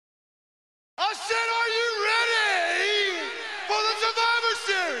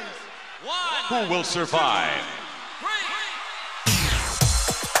who will survive?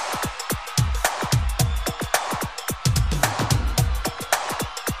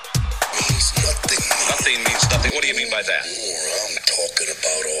 Nothing means nothing. What do you mean by that? I'm talking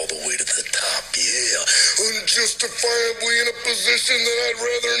about all the way to the top, yeah. Unjustifiably in a position that I'd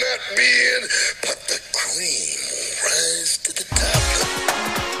rather not be in, but the cream will rise to the top.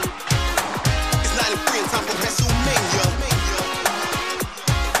 It's 93 and time for WrestleMania.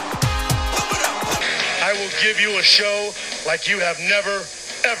 I will give you a show like you have never,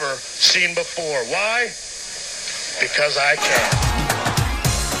 ever seen before. Why? Because I can.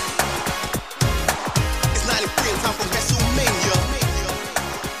 Time for WrestleMania.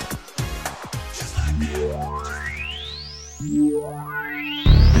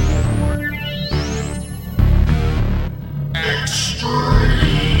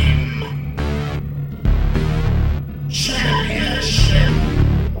 Extreme Championship.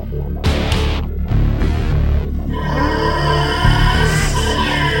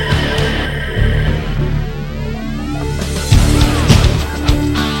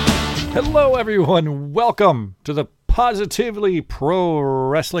 Hello, everyone. Welcome to the Positively Pro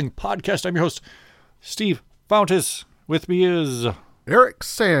Wrestling Podcast. I'm your host, Steve Fountas. With me is Eric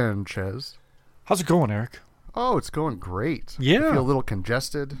Sanchez. How's it going, Eric? Oh, it's going great. Yeah. I feel a little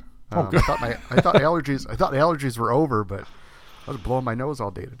congested. Good. I thought allergies were over, but I was blowing my nose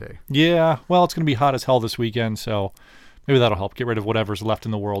all day today. Yeah, well, it's going to be hot as hell this weekend, so maybe that'll help get rid of whatever's left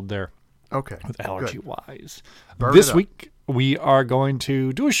in the world there. Okay. With allergy-wise. Burn This it up. week, we are going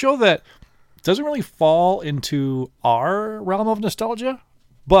to do a show that doesn't really fall into our realm of nostalgia,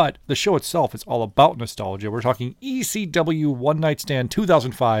 but the show itself is all about nostalgia. We're talking ECW One Night Stand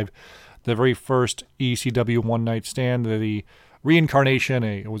 2005, the very first ECW One Night Stand, the reincarnation.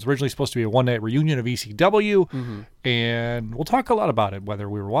 It was originally supposed to be a one-night reunion of ECW, and we'll talk a lot about it, whether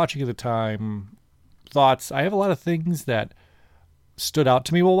we were watching at the time, thoughts. I have a lot of things that stood out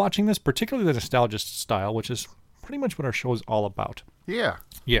to me while watching this, particularly the nostalgia style, which is pretty much what our show is all about. Yeah.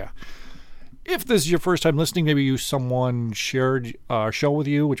 Yeah. If this is your first time listening, maybe someone shared our show with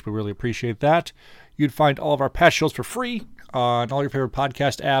you, which we really appreciate that. You'd find all of our past shows for free on all your favorite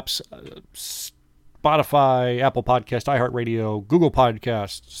podcast apps, Spotify, Apple Podcast, iHeartRadio, Google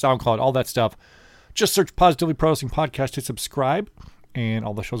Podcast, SoundCloud, all that stuff. Just search Positively Pro Wrestling Podcast to subscribe, and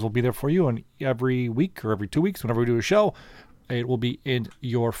all the shows will be there for you. And every week or every 2 weeks, whenever we do a show, it will be in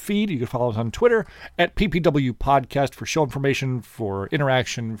your feed. You can follow us on Twitter at PPW Podcast for show information, for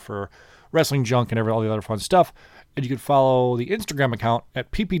interaction, for wrestling junk, and all the other fun stuff. And you can follow the Instagram account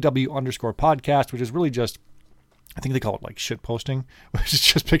at PPW_podcast, which is really just, I think they call it like shit posting, which is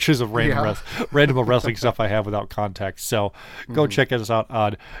just pictures of random wrestling stuff I have without context. So go check us out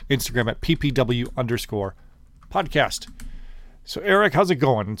on Instagram at PPW_podcast. So Eric, how's it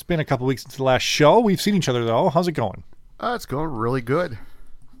going? It's been a couple weeks since the last show. We've seen each other though. How's it going? It's going really good.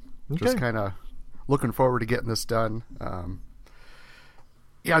 Okay. Just kind of looking forward to getting this done.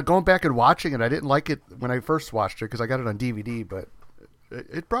 Yeah, going back and watching it, I didn't like it when I first watched it because I got it on DVD, but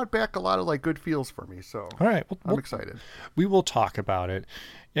it brought back a lot of like good feels for me. So all right, I'm excited. We will talk about it.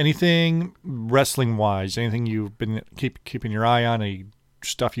 Anything wrestling wise? Anything you've been keeping your eye on? Any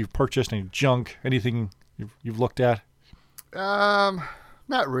stuff you've purchased? Any junk? Anything you've looked at?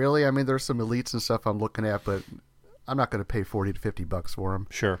 Not really. I mean, there's some elites and stuff I'm looking at, but I'm not going to pay $40 to $50 for them.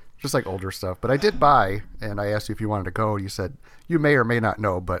 Sure. Just like older stuff. But I did buy, and I asked you if you wanted to go. You said you may or may not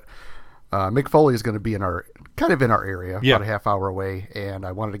know, but Mick Foley is going to be in our area, about a half hour away, and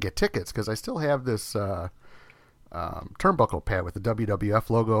I wanted to get tickets because I still have this turnbuckle pad with the WWF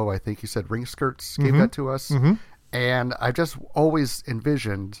logo. I think you said Ring Skirts gave that to us. And I just always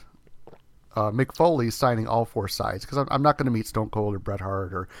envisioned Mick Foley signing all four sides because I'm not going to meet Stone Cold or Bret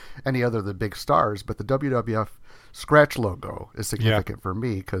Hart or any other of the big stars, but the WWF scratch logo is significant for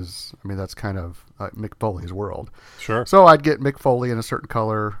me because, I mean, that's kind of Mick Foley's world. Sure. So I'd get Mick Foley in a certain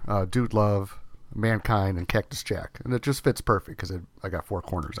color, Dude Love, Mankind, and Cactus Jack, and it just fits perfect because I got four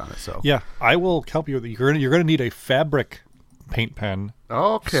corners on it. So yeah, I will help you. You're going to need a fabric paint pen,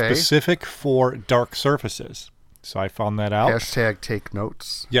 specific for dark surfaces. So I found that out. Hashtag take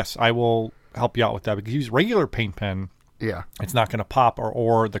notes. Yes, I will help you out with that because you use regular paint pen. Yeah. It's not going to pop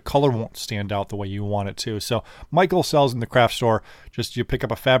or the color won't stand out the way you want it to. So Michael sells in the craft store. Just you pick up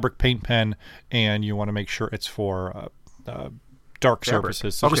a fabric paint pen and you want to make sure it's for dark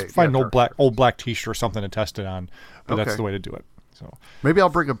surfaces. So just find an old black t-shirt or something to test it on. But that's the way to do it. So maybe I'll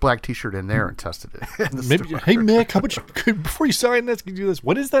bring a black t-shirt in there and test it. Maybe. Hey Mick, how much before you sign this, can you do this?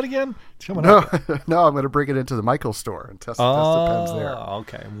 What is that again? No, I'm going to bring it into the Michael store and test the pens there.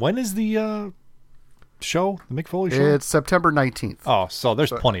 Okay. When is the show, the Mick Foley show? It's September 19th. Oh, so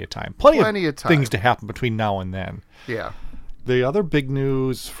there's plenty of time. Plenty of time. Things to happen between now and then. Yeah. The other big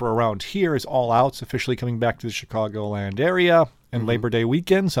news for around here is All Out's officially coming back to the Chicagoland area and Labor Day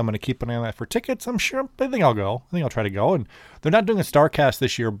weekend, so I'm going to keep an eye on that for tickets. I think I'll go. I think I'll try to go. And they're not doing a Starrcast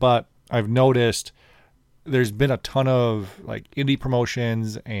this year, but I've noticed there's been a ton of like indie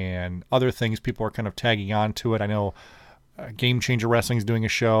promotions and other things people are kind of tagging on to it. I know Game Changer Wrestling's doing a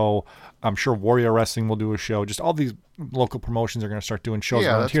show. I'm sure Warrior Wrestling will do a show. Just all these local promotions are going to start doing shows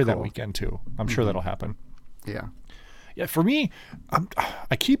around here that weekend too. I'm sure that'll happen. Yeah. Yeah, for me,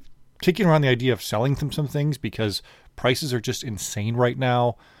 I keep kicking around the idea of selling them some things because prices are just insane right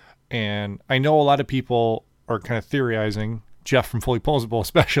now. And I know a lot of people are kind of theorizing, Jeff from Fully Posable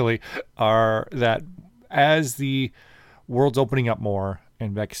especially, are that as the world's opening up more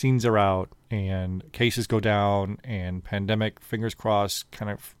and vaccines are out and cases go down and pandemic, fingers crossed,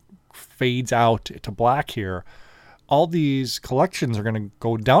 kind of fades out to black here, all these collections are going to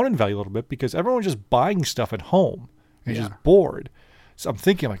go down in value a little bit because everyone's just buying stuff at home and just bored. So I'm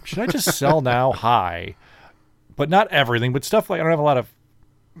thinking, like, should I just sell now high? But not everything, but stuff like I don't have a lot of,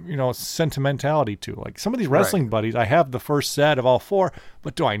 sentimentality to. Like some of these wrestling buddies, I have the first set of all four,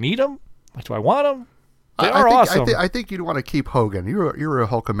 but do I need them? Like, do I want them? They are awesome. I think you'd want to keep Hogan. You're a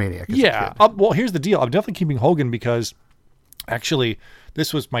Hulkamaniac. Yeah. Well, here's the deal. I'm definitely keeping Hogan because actually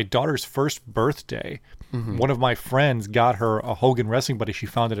this was my daughter's first birthday. One of my friends got her a Hogan wrestling buddy she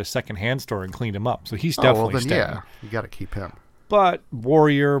found at a secondhand store and cleaned him up. So he's definitely staying. Yeah, you got to keep him. But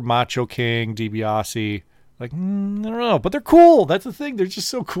Warrior, Macho King, DiBiase, like, I don't know. But they're cool. That's the thing. They're just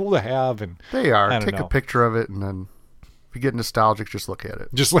so cool to have. And they are. Take a picture of it, and then if you get nostalgic, just look at it.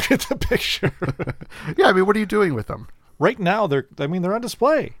 Just look at the picture. Yeah, I mean, what are you doing with them? Right now, they're on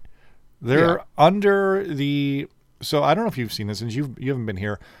display. They're under the... So I don't know if you've seen this, since you haven't been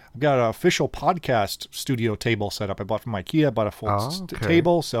here. I've got an official podcast studio table set up. I bought from IKEA. I bought a full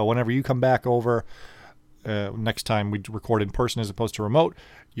table. So whenever you come back over, next time we record in person as opposed to remote,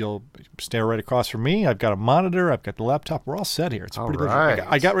 you'll stare right across from me. I've got a monitor. I've got the laptop. We're all set here. It's pretty good.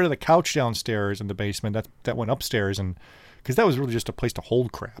 I got rid of the couch downstairs in the basement. That went upstairs, and because that was really just a place to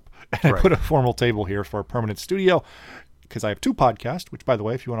hold crap. And I put a formal table here for a permanent studio. Because I have two podcasts, which, by the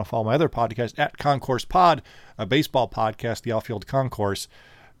way, if you want to follow my other podcast, at Concourse Pod, a baseball podcast, the Outfield Concourse,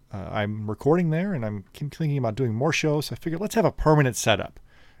 I'm recording there, and I'm thinking about doing more shows. So I figured let's have a permanent setup.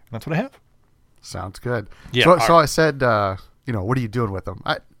 And that's what I have. Sounds good. Yeah. So I said, what are you doing with them?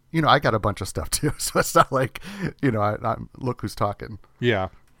 I got a bunch of stuff, too. So it's not like, look who's talking. Yeah.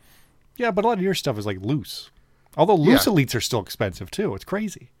 Yeah, but a lot of your stuff is, like, loose. Although loose elites are still expensive, too. It's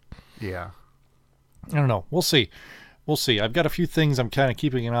crazy. Yeah. I don't know. We'll see. I've got a few things I'm kind of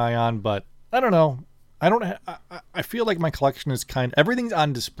keeping an eye on, but I don't know. I feel like my collection is everything's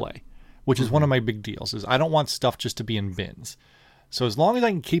on display, which is one of my big deals. Is I don't want stuff just to be in bins. So as long as I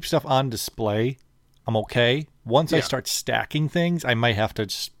can keep stuff on display, I'm okay. Once I start stacking things, I might have to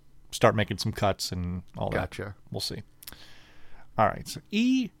just start making some cuts and all that. Gotcha. We'll see. All right. So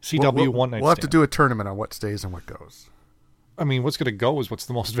ECW One Night Stand. We'll have to do a tournament on what stays and what goes. I mean, what's going to go is what's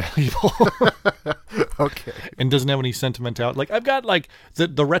the most valuable. Okay. And doesn't have any sentimentality. Like, I've got, like, the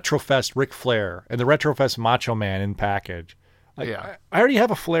Retrofest Ric Flair and the Retrofest Macho Man in package. Like, I already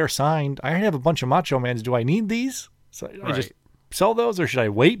have a Flair signed. I already have a bunch of Macho Mans. Do I need these? So I just sell those, or should I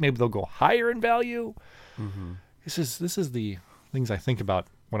wait? Maybe they'll go higher in value. Mm-hmm. This is the things I think about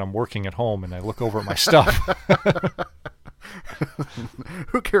when I'm working at home and I look over at my stuff.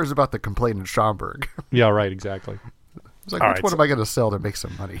 Who cares about the complaint in Schaumburg? Yeah, right, exactly. It's like, which one am I going to sell to make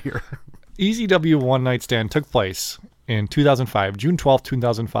some money here? ECW One Night Stand took place in 2005, June 12th,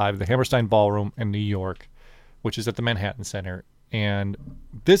 2005, the Hammerstein Ballroom in New York, which is at the Manhattan Center. And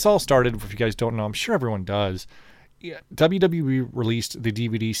this all started, if you guys don't know, I'm sure everyone does. WWE released the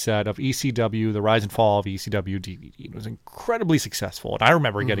DVD set of ECW, The Rise and Fall of ECW DVD. It was incredibly successful. And I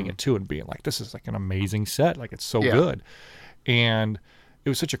remember getting it too and being like, this is like an amazing set. Like, it's so good. And it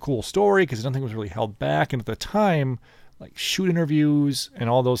was such a cool story because nothing was really held back. And at the time, like, shoot interviews and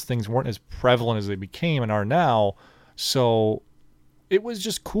all those things weren't as prevalent as they became and are now. So it was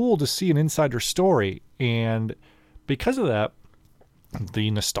just cool to see an insider story. And because of that,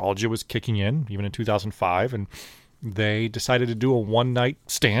 the nostalgia was kicking in, even in 2005. And they decided to do a one-night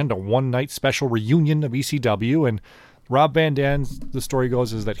stand, a one-night special reunion of ECW. And Rob Van Dam, the story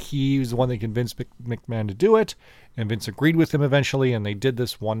goes, is that he was the one that convinced McMahon to do it. And Vince agreed with him eventually. And they did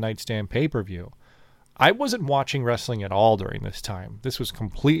this one-night stand pay-per-view. I wasn't watching wrestling at all during this time. This was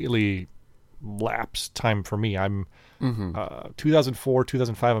completely lapsed time for me. I'm 2004,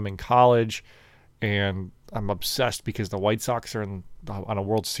 2005, I'm in college, and I'm obsessed because the White Sox are on a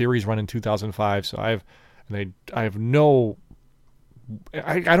World Series run in 2005. So I have no.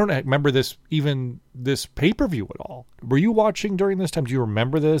 I don't remember this pay-per-view at all. Were you watching during this time? Do you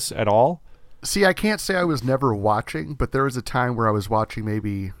remember this at all? See, I can't say I was never watching, but there was a time where I was watching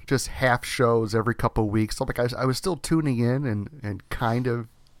maybe just half shows every couple of weeks. So like I was still tuning in and kind of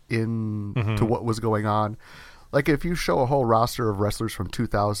to what was going on. Like if you show a whole roster of wrestlers from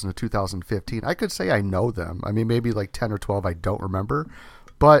 2000 to 2015, I could say I know them. I mean, maybe like 10 or 12 I don't remember.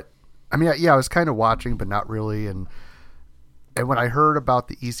 But, I mean, yeah, I was kind of watching, but not really. And when I heard about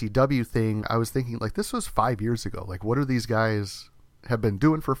the ECW thing, I was thinking, like, this was 5 years ago. Like, what are these guys have been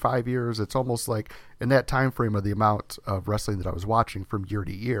doing for 5 years? It's almost like in that time frame of the amount of wrestling that I was watching from year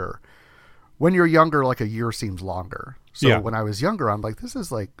to year. When you're younger, like a year seems longer. So when I was younger, I'm like, this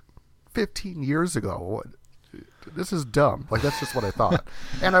is like 15 years ago. This is dumb. Like, that's just what I thought.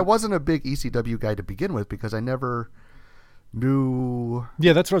 And I wasn't a big ECW guy to begin with because I never knew.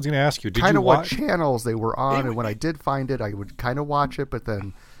 Yeah, that's what I was going to ask you. Did kind you of watch what channels they were on, and when I did find it, I would kind of watch it, but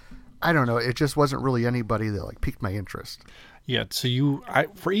then I don't know. It just wasn't really anybody that like piqued my interest. Yeah. So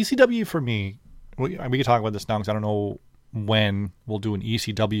for ECW for me, we can talk about this now because I don't know when we'll do an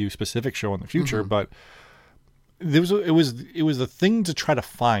ECW specific show in the future, but. It was a thing to try to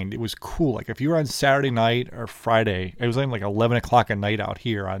find. It was cool. Like if you were on Saturday night or Friday, it was like 11 o'clock at night out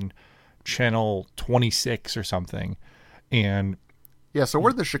here on channel 26 or something. And yeah, so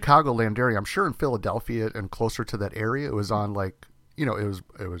we're the Chicagoland area. I'm sure in Philadelphia and closer to that area, it was on like, it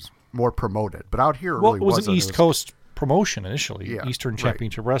was more promoted. But out here, it really wasn't. It was an East Coast promotion initially, Eastern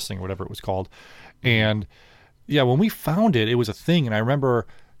Championship Wrestling or whatever it was called. And yeah, when we found it, it was a thing. And I remember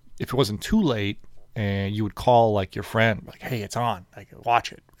if it wasn't too late, and you would call like your friend, like, "Hey, it's on. Like,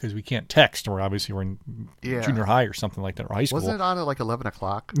 watch it," because we can't text. We're in junior high or something like that, or high school. Wasn't it on at like 11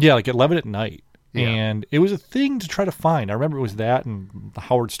 o'clock? Yeah, like 11 at night. Yeah. And it was a thing to try to find. I remember it was that and the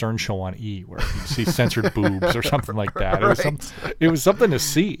Howard Stern show on E, where you see censored boobs or something like that. It was something to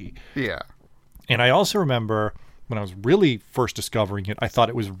see. Yeah. And I also remember when I was really first discovering it, I thought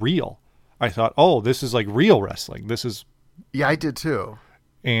it was real. I thought, oh, this is like real wrestling. This is. Yeah, I did too.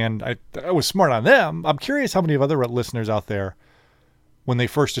 And I was smart on them. I'm curious how many of other listeners out there, when they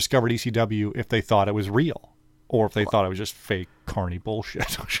first discovered ECW, if they thought it was real or if they thought it was just fake, carny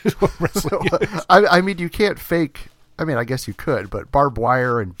bullshit. Which is what wrestling is. I mean, you can't fake. I mean, I guess you could, but barbed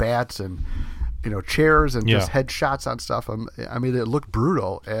wire and bats and chairs and just headshots on stuff. I mean, it looked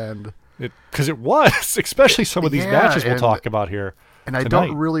brutal, and because it was, especially some of these matches we'll talk about here. And I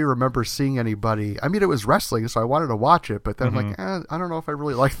don't really remember seeing anybody. I mean, it was wrestling, so I wanted to watch it, but then I'm like, I don't know if I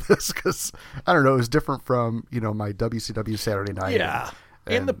really like this because, I don't know, it was different from, my WCW Saturday night. Yeah.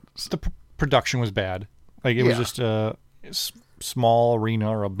 And the production was bad. Like, it was just a small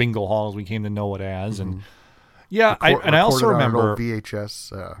arena or a bingo hall, as we came to know it as. And I also remember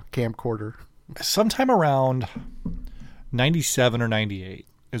VHS camcorder. Sometime around 97 or 98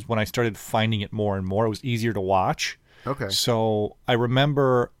 is when I started finding it more and more. It was easier to watch. Okay. So I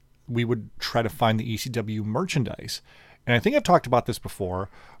remember we would try to find the ECW merchandise. And I think I've talked about this before.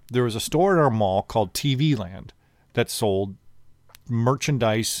 There was a store in our mall called TV Land that sold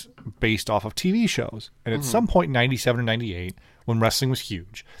merchandise based off of TV shows. And at some point in 97 or 98, when wrestling was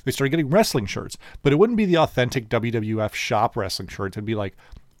huge, they started getting wrestling shirts. But it wouldn't be the authentic WWF shop wrestling shirts. It'd be like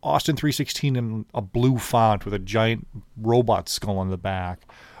Austin 316 in a blue font with a giant robot skull on the back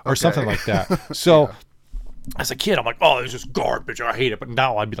or something like that. So... yeah. As a kid, I'm like, oh, this is garbage. I hate it. But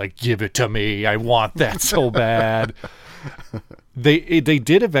now I'd be like, give it to me. I want that so bad. They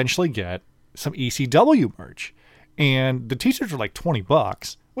did eventually get some ECW merch. And the t-shirts were like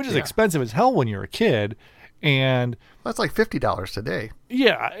 $20, which is expensive as hell when you're a kid. And that's like $50 today.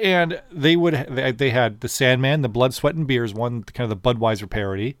 Yeah. And they had the Sandman, the Blood, Sweat, and Beers one, kind of the Budweiser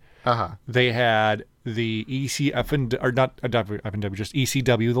parody. They had the just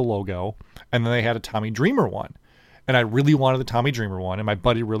ECW, the logo, and then they had a Tommy Dreamer one. And I really wanted the Tommy Dreamer one, and my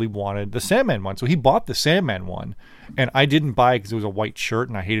buddy really wanted the Sandman one. So he bought the Sandman one, and I didn't buy it because it was a white shirt,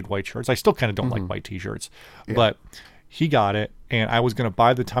 and I hated white shirts. I still kind of don't like white t-shirts. Yeah. But he got it, and I was going to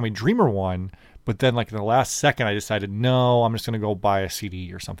buy the Tommy Dreamer one, but then like in the last second, I decided, no, I'm just going to go buy a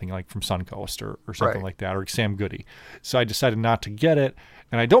CD or something like from Suncoast or something like that, or Sam Goody. So I decided not to get it,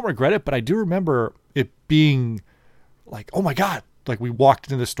 and I don't regret it, but I do remember it being like, oh my God. Like we walked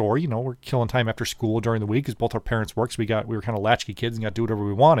into the store, we're killing time after school during the week because both our parents worked. So we were kind of latchkey kids and got to do whatever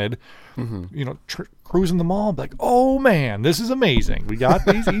we wanted. Cruising the mall, like, oh man, this is amazing. We got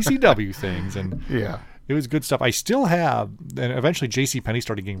these ECW things, and it was good stuff. I still have, and eventually JCPenney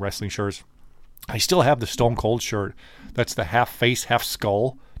started getting wrestling shirts. I still have the Stone Cold shirt. That's the half face, half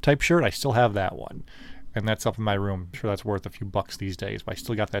skull type shirt. I still have that one. and that's up in my room. I'm sure that's worth a few bucks these days, but I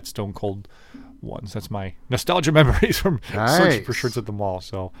still got that Stone Cold one. So that's my nostalgia memories from searching for shirts at the mall.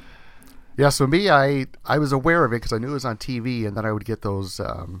 So yeah, so me, I was aware of it because I knew it was on TV, and then I would get those,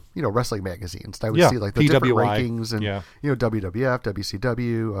 wrestling magazines. I would see like the different rankings and, WWF,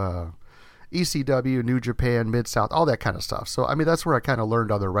 WCW, ECW, New Japan, Mid-South, all that kind of stuff. So, I mean, that's where I kind of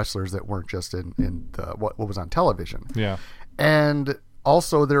learned other wrestlers that weren't just in what was on television. Yeah. And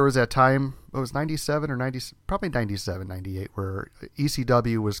also there was that time, it was 97 or 90, probably 97, 98, where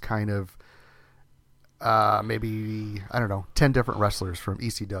ECW was kind of maybe, I don't know, 10 different wrestlers from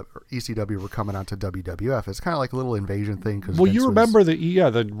ECW were coming onto WWF. It's kind of like a little invasion thing. Well, you remember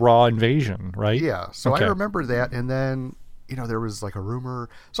the Raw invasion, right? Yeah. So I remember that. And then, there was like a rumor.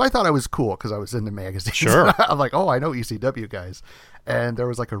 So I thought I was cool because I was in the magazines. Sure. I'm like, oh, I know ECW guys. And there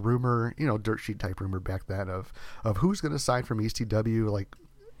was like a rumor, dirt sheet type rumor back then of who's going to sign from ECW. Like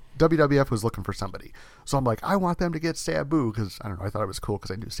WWF was looking for somebody. So I'm like, I want them to get Sabu because, I don't know, I thought it was cool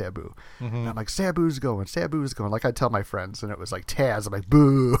because I knew Sabu. Mm-hmm. And I'm like, Sabu's going. Like I'd tell my friends, and it was like Taz. I'm like,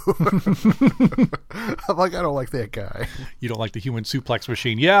 boo. I'm like, I don't like that guy. You don't like the human suplex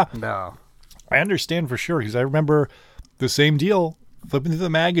machine. Yeah. No. I understand for sure because I remember the same deal, flipping through the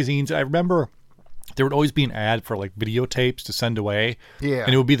magazines. I remember there would always be an ad for like videotapes to send away. Yeah.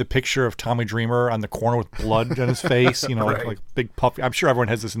 And it would be the picture of Tommy Dreamer on the corner with blood on his face, right. like big puffy. I'm sure everyone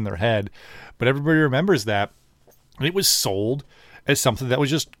has this in their head, but everybody remembers that. And it was sold as something that was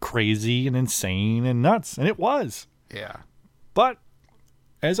just crazy and insane and nuts. And it was. Yeah. But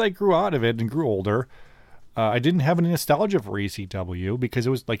as I grew out of it and grew older, I didn't have any nostalgia for ECW because it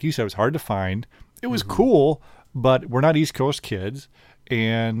was, like you said, it was hard to find. It was cool, but we're not East Coast kids,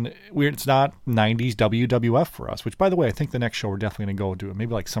 and it's not 90s WWF for us, which, by the way, I think the next show we're definitely going to go do it.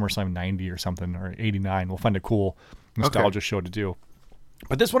 Maybe like SummerSlam 90 or something, or 89. We'll find a cool nostalgia show to do.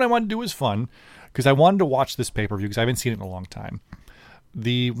 But this one I wanted to do was fun because I wanted to watch this pay-per-view because I haven't seen it in a long time.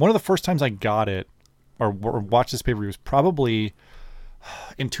 One of the first times I got it or watched this pay-per-view was probably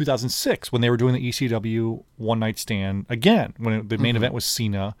in 2006 when they were doing the ECW One Night Stand again, when the main event was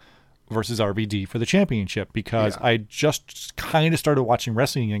Cena versus RVD for the championship, because I just kind of started watching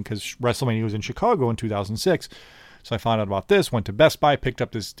wrestling again because WrestleMania was in Chicago in 2006. So I found out about this, went to Best Buy, picked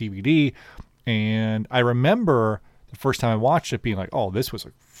up this DVD, and I remember the first time I watched it being like, oh, this was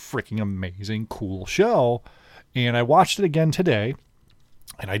a freaking amazing, cool show. And I watched it again today,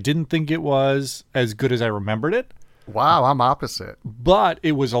 and I didn't think it was as good as I remembered it. Wow, I'm opposite. But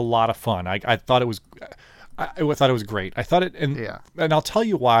it was a lot of fun. I thought it was... I thought it was great. I thought it, and I'll tell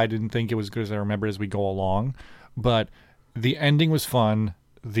you why I didn't think it was as good as I remembered as we go along. But the ending was fun.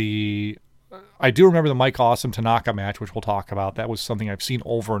 I do remember the Mike Awesome Tanaka match, which we'll talk about. That was something I've seen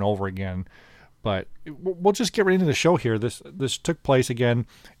over and over again. But we'll just get right into the show here. This took place again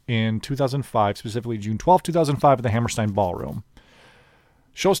in 2005, specifically June 12, 2005, at the Hammerstein Ballroom.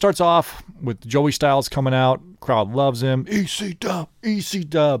 Show starts off with Joey Styles coming out. Crowd loves him. EC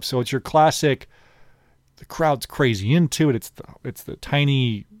Dub. So it's your classic. The crowd's crazy into it. It's the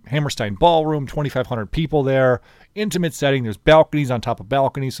tiny Hammerstein Ballroom, 2,500 people there. Intimate setting. There's balconies on top of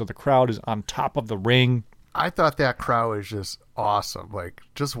balconies, so the crowd is on top of the ring. I thought that crowd was just awesome. Like,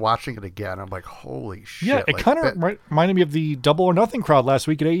 just watching it again, I'm like, holy shit. Yeah, it kind of reminded me of the Double or Nothing crowd last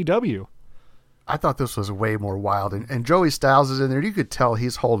week at AEW. I thought this was way more wild. And Joey Styles is in there. You could tell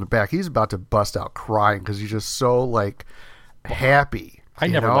he's holding back. He's about to bust out crying because he's just so, like, happy. I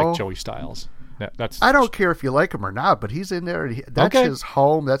never liked Joey Styles. I don't care if you like him or not, but he's in there. And that's his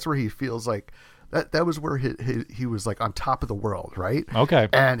home. That's where he feels like that was where he was like on top of the world, right? Okay.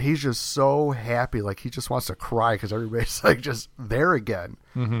 And he's just so happy, like he just wants to cry because everybody's like just there again.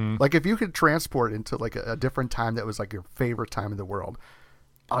 Mm-hmm. Like if you could transport into like a different time that was like your favorite time in the world,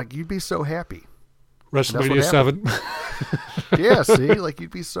 like you'd be so happy. WrestleMania 7. Yeah, see, like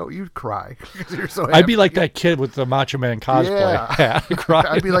you'd cry because you're so happy. I'd be like that kid with the Macho Man cosplay hat.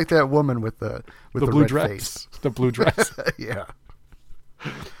 I'd be like that woman with the blue red dress, face. the blue dress. Yeah.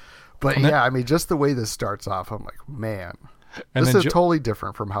 But yeah, I mean, just the way this starts off, I'm like, man, this is totally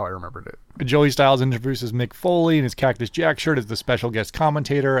different from how I remembered it. Joey Styles introduces Mick Foley in his Cactus Jack shirt as the special guest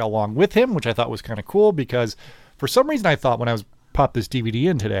commentator along with him, which I thought was kind of cool because for some reason I thought when I was popped this DVD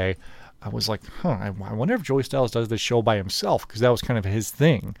in today, I was like, I wonder if Joey Styles does this show by himself because that was kind of his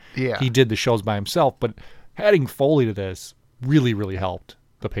thing. Yeah. He did the shows by himself, but adding Foley to this really, really helped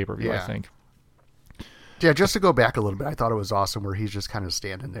the pay-per-view, I think. Yeah, just to go back a little bit, I thought it was awesome where he's just kind of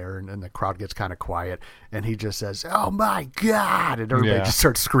standing there and the crowd gets kind of quiet and he just says, oh my God, and everybody just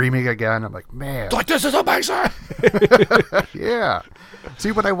starts screaming again. I'm like, man. Like, this is amazing! Yeah.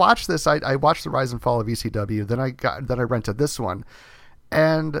 See, when I watched this, I watched The Rise and Fall of ECW, then I rented this one,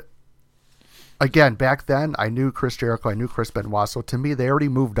 and again, back then, I knew Chris Jericho, I knew Chris Benoit, so to me, they already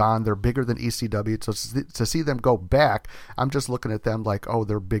moved on. They're bigger than ECW, so to see them go back, I'm just looking at them like, oh,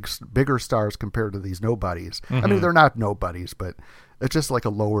 they're bigger stars compared to these nobodies. I mean, they're not nobodies, but it's just like a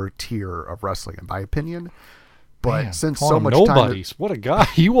lower tier of wrestling, in my opinion. But Man, since calling so much them time... nobodies, what a guy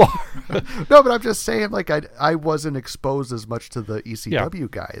you are. No, but I'm just saying, like, I wasn't exposed as much to the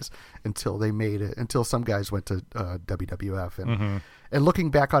ECW guys until they made it, until some guys went to WWF. And looking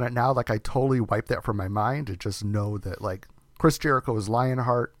back on it now, like, I totally wiped that from my mind to just know that, like, Chris Jericho is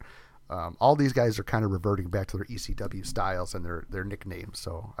Lionheart. All these guys are kind of reverting back to their ECW styles and their nicknames.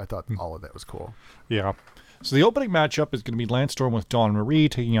 So I thought all of that was cool. Yeah. So the opening matchup is going to be Lance Storm with Dawn Marie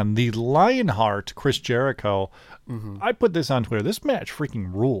taking on the Lionheart, Chris Jericho. I put this on Twitter. This match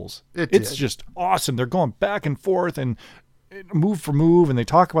freaking rules. It's just awesome. They're going back and forth and move for move, and they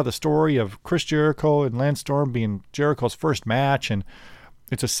talk about the story of Chris Jericho and Lance Storm being Jericho's first match, and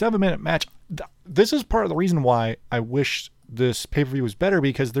it's a 7-minute match. This is part of the reason why I wish this pay-per-view was better,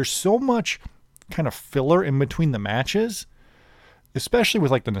 because there's so much kind of filler in between the matches. Especially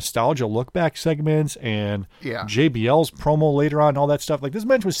with like the nostalgia look back segments and JBL's promo later on and all that stuff. Like, this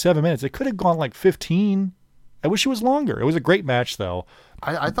match was 7 minutes. It could have gone like 15. I wish it was longer. It was a great match though.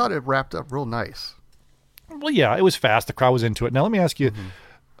 I thought it wrapped up real nice. Well, yeah, it was fast. The crowd was into it. Now let me ask you,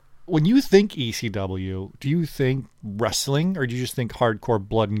 when you think ECW, do you think wrestling or do you just think hardcore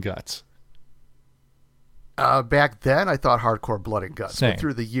blood and guts? Back then I thought hardcore blood and guts. Same. But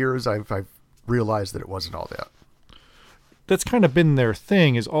through the years I've realized that it wasn't all that. That's kind of been their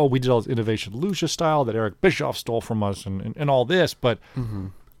thing is, oh, we did all this Innovation Lucha style that Eric Bischoff stole from us and all this. But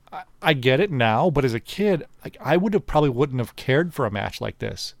I get it now. But as a kid, like, I wouldn't have cared for a match like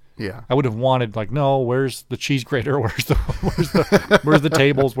this. Yeah. I would have wanted, like, no, where's the cheese grater? Where's the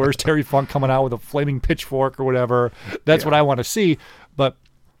tables? Where's Terry Funk coming out with a flaming pitchfork or whatever? That's what I want to see. But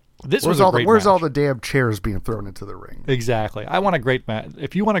this was a great match. Where's all the damn chairs being thrown into the ring? Exactly. I want a great match.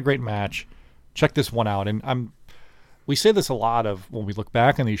 If you want a great match, check this one out. And we say this a lot of when we look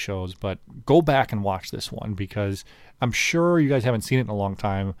back on these shows, but go back and watch this one because I'm sure you guys haven't seen it in a long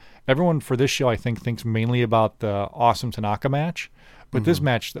time. Everyone for this show, I think, thinks mainly about the Awesome Tanaka match, but this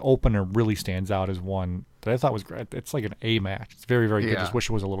match, the opener, really stands out as one that I thought was great. It's like an A match. It's very, very good. Just wish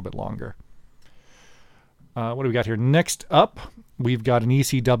it was a little bit longer. What do we got here? Next up, we've got an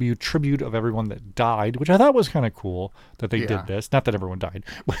ECW tribute of everyone that died, which I thought was kind of cool that they did this. Not that everyone died,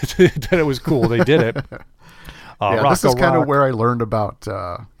 but that it was cool they did it. This is kind of where I learned about,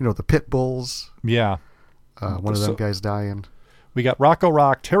 the pit bulls. Yeah. One of them guys dying. We got Rocco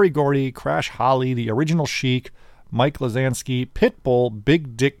Rock, Terry Gordy, Crash Holly, the original Sheik, Mike Lazansky, Pitbull,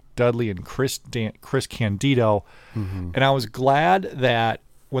 Big Dick Dudley, and Chris Candido. And I was glad that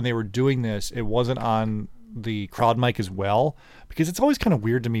when they were doing this, it wasn't on the crowd mic as well, because it's always kind of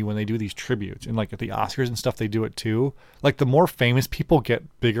weird to me when they do these tributes, and like at the Oscars and stuff they do it too. Like, the more famous people get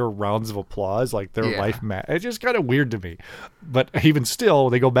bigger rounds of applause, like their life match. It's just kind of weird to me. But even still,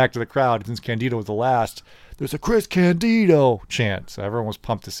 they go back to the crowd. Since Candido was the last, there's a Chris Candido chant, so everyone was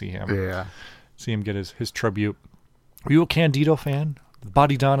pumped to see him. See him get his tribute. Were you a Candido fan? The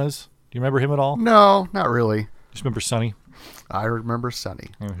Body Donnas? Do you remember him at all? No, not really. Just remember Sonny? I remember Sonny.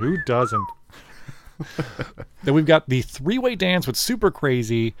 Who doesn't? Then we've got the three-way dance with Super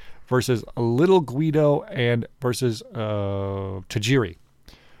Crazy versus Little Guido and versus Tajiri.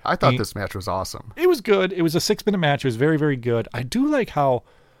 I thought this match was awesome. It was good. It was a 6-minute match. It was very, very good. I do like how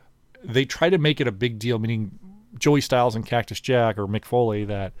they try to make it a big deal, meaning Joey Styles and Cactus Jack or Mick Foley,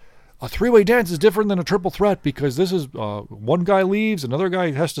 that a three-way dance is different than a triple threat because this is one guy leaves, another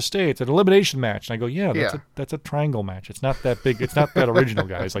guy has to stay. It's an elimination match. And I go, that's a triangle match. It's not that big. It's not that original,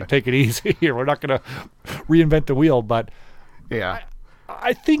 guys. Like, take it easy here. We're not going to reinvent the wheel. But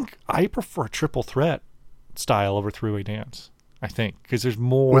I think I prefer a triple threat style over three-way dance. I think because there's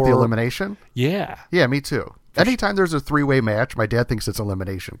more with the elimination. Yeah, me too. Anytime there's a three-way match, my dad thinks it's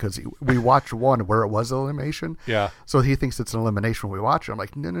elimination because we watched one where it was elimination. Yeah. So he thinks it's an elimination when we watch it. I'm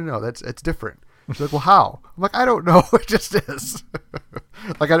like, no, it's different. He's like, well, how? I'm like, I don't know. It just is.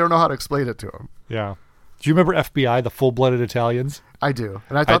 Like, I don't know how to explain it to him. Yeah. Do you remember FBI, the full-blooded Italians? I do,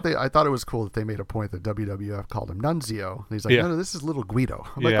 and I thought it was cool that they made a point that WWF called him Nunzio. And he's like, no, this is Little Guido.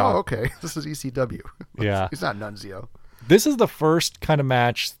 I'm like, oh, okay, this is ECW. Yeah. He's not Nunzio. This is the first kind of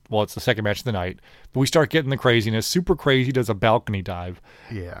match. Well, it's the second match of the night. But we start getting the craziness. Super Crazy does a balcony dive.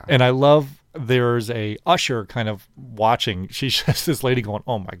 Yeah. And I love there's a usher kind of watching. She's just this lady going,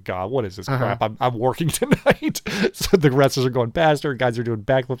 oh my God, what is this crap? I'm working tonight. So the wrestlers are going past her. Guys are doing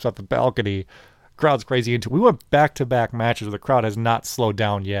backflips off the balcony. Crowd's crazy into it. We went back-to-back matches where the crowd has not slowed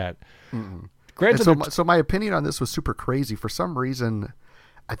down yet. Granted, so my opinion on this was Super Crazy. For some reason,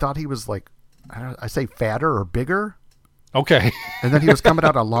 I thought he was like I say fatter or bigger. Okay. And then he was coming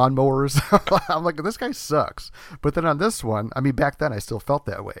out on lawnmowers. I'm like, this guy sucks. But then on this one, I mean, back then I still felt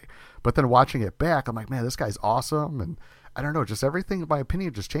that way. But then watching it back, I'm like, man, this guy's awesome. And I don't know, just everything, my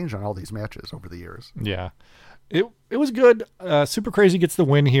opinion, just changed on all these matches over the years. Yeah. It was good. Super Crazy gets the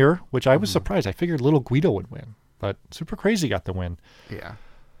win here, which I was surprised. I figured Little Guido would win, but Super Crazy got the win. Yeah.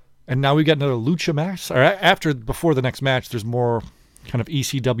 And now we got another lucha match. Or before the next match, there's more kind of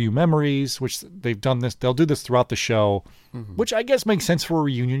ECW memories, which they've done this. They'll do this throughout the show, which I guess makes sense for a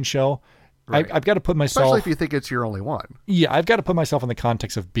reunion show. Right. I've got to put myself... Especially if you think it's your only one. Yeah, I've got to put myself in the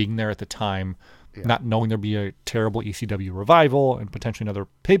context of being there at the time, not knowing there'd be a terrible ECW revival and potentially another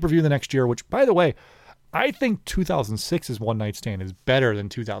pay-per-view the next year, which, by the way, I think 2006's One Night Stand is better than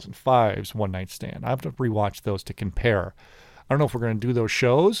 2005's One Night Stand. I have to rewatch those to compare. I don't know if we're going to do those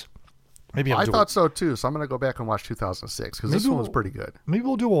shows. Maybe I thought so too, so I'm going to go back and watch 2006 because this one was pretty good. Maybe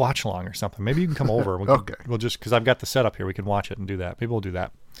we'll do a watch along or something. Maybe you can come over. Okay. We'll just, because I've got the setup here, we can watch it and do that. Maybe we'll do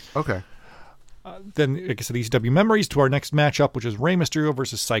that. Okay. Then, like I said, ECW memories to our next matchup, which is Rey Mysterio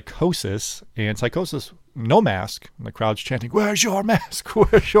versus Psychosis. And Psychosis, no mask. And the crowd's chanting, "Where's your mask?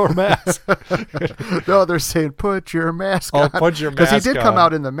 Where's your mask?" No, they're saying, "Put your mask on." Put your mask on. Because he did come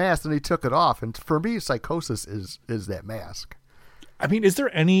out in the mask and he took it off. And for me, Psychosis is that mask. I mean, is there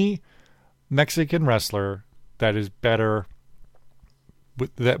any Mexican wrestler that is better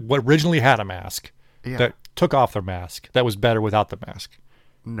that originally had a mask that took off their mask that was better without the mask?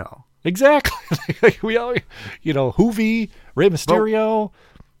 No. Exactly. We all, Hoovy, Rey Mysterio,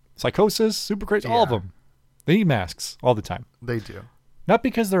 Psychosis, Super Crazy, all of them. They need masks all the time. They do. Not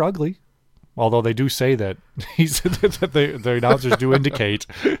because they're ugly, although they do say that the announcers do indicate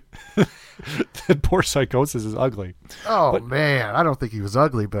that poor Psychosis is ugly. Oh, man. I don't think he was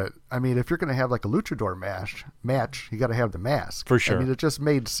ugly, but, I mean, if you're going to have like a luchador match, you got to have the mask. For sure. I mean, it just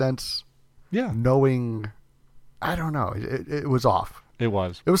made sense. Yeah. Knowing, I don't know. It was off. It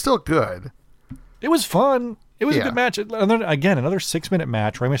was. It was still good. It was fun. It was a good match. Another 6-minute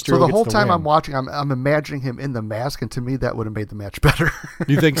match. Rey Mysterio. So the whole gets time win. I'm watching, I'm imagining him in the mask, and to me, that would have made the match better.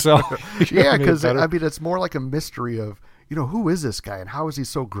 You think so? Yeah, because I mean, it's more like a mystery of who is this guy and how is he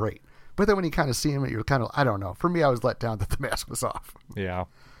so great. But then when you kind of see him, you're kind of, I don't know. For me, I was let down that the mask was off. Yeah.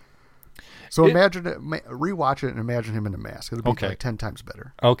 So imagine it, rewatch it, and imagine him in the mask. It'll be like 10 times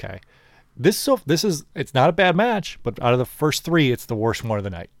better. Okay. It's not a bad match, but out of the first 3, it's the worst one of the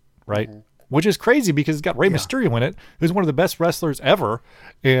night, right? Mm-hmm. Which is crazy because it's got Rey Mysterio in it, who's one of the best wrestlers ever,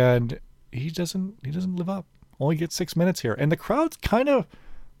 and he doesn't live up. Only gets 6 minutes here, and the crowd's kind of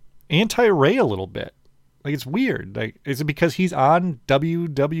anti-Rey a little bit. Like, it's weird. Like, is it because he's on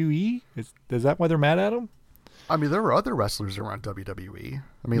WWE? Is that why they're mad at him? I mean, there were other wrestlers that were on WWE.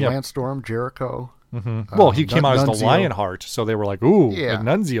 I mean, Lance Storm, Jericho. Mm-hmm. Well, he came out as the Lionheart, so they were like, "Ooh, yeah.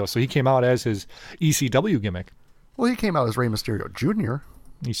 Nunzio." So he came out as his ECW gimmick. Well, he came out as Rey Mysterio Jr.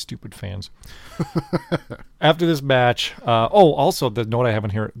 These stupid fans. After this match, also the note I have in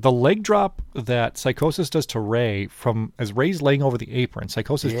here, the leg drop that Psychosis does to Rey as Rey's laying over the apron,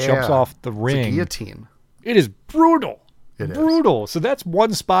 Psychosis jumps off the ring. It's a guillotine. It is brutal. It is brutal. So that's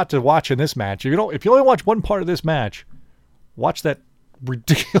one spot to watch in this match. If you only watch one part of this match, watch that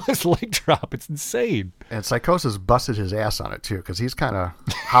ridiculous leg drop. It's insane. And Psychosis busted his ass on it too, because he's kind of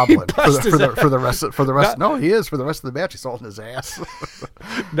hobbling for the rest. No, he is for the rest of the match. He's holding his ass.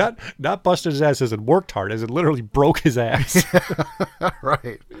 not busted his ass as it worked hard, as it literally broke his ass.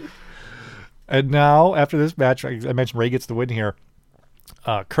 Right. And now after this match, I mentioned Rey gets the win here.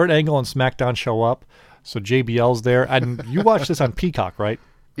 Kurt Angle and SmackDown show up, so JBL's there. And you watched this on Peacock, right?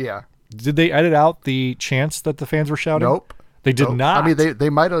 Yeah. Did they edit out the chants that the fans were shouting? Nope. They did not. I mean,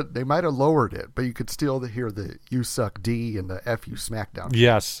 they might have lowered it, but you could still hear the "You suck D" and the "F you SmackDown."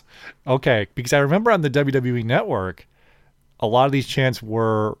 Yes. Okay. Because I remember on the WWE Network, a lot of these chants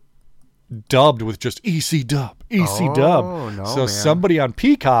were dubbed with just EC dub. No, so man. Somebody on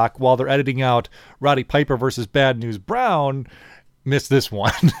Peacock, while they're editing out Roddy Piper versus Bad News Brown, missed this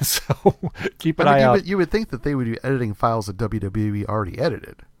one. So keep an eye out. You would think that they would be editing files that WWE already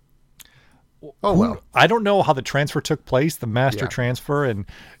edited. Oh, well. I don't know how the transfer took place, the master transfer and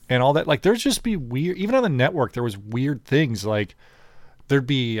all that. Like, there's just be weird, even on the network, there was weird things. Like, there'd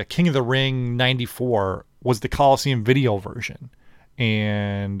be a King of the Ring 94 was the Coliseum video version.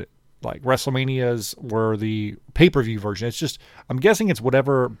 And, like, WrestleManias were the pay-per-view version. It's just, I'm guessing it's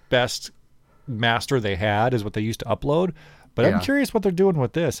whatever best master they had is what they used to upload. But I'm curious what they're doing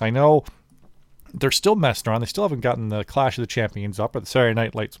with this. I know they're still messing around. They still haven't gotten the Clash of the Champions up or the Saturday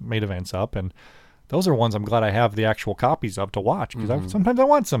Night Lights main events up. And those are ones I'm glad I have the actual copies of to watch. Because sometimes I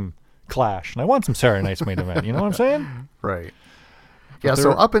want some Clash and I want some Saturday Night's main event. You know what I'm saying? Right. Yeah,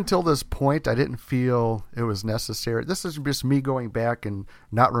 so up until this point, I didn't feel it was necessary. This is just me going back and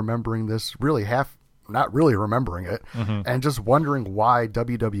not remembering this, not really remembering it, and just wondering why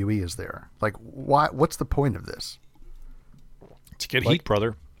WWE is there. Like, why? What's the point of this? To get heat,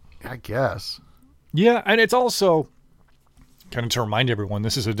 brother. I guess. Yeah, and it's also kind of to remind everyone,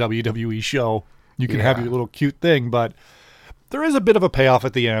 this is a WWE show. You can have your little cute thing, but there is a bit of a payoff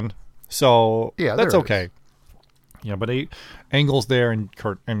at the end. So that's okay. Yeah, but Angle's there, and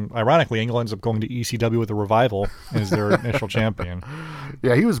ironically, Angle ends up going to ECW with a Revival as their initial champion.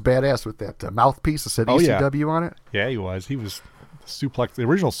 Yeah, he was badass with that mouthpiece that said ECW on it. Yeah, he was. He was the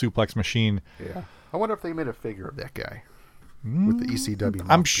original suplex machine. Yeah. I wonder if they made a figure of that guy with the ECW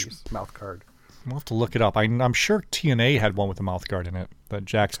mouthpiece, mouth guard. We'll have to look it up. I'm sure TNA had one with a mouth guard in it, the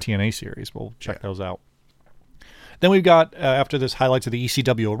Jack's TNA series. We'll check those out. Then we've got, after this, highlights of the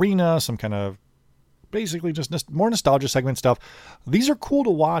ECW arena, some kind of basically just more nostalgia segment stuff. These are cool to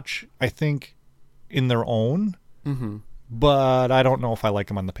watch, I think, in their own, but I don't know if I like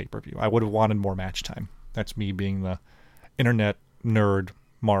them on the pay-per-view. I would have wanted more match time. That's me being the internet nerd,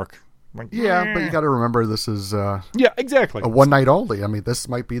 Mark. Yeah, but you got to remember this is exactly a one night only. I mean, this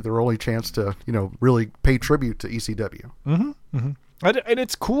might be their only chance to really pay tribute to ECW. And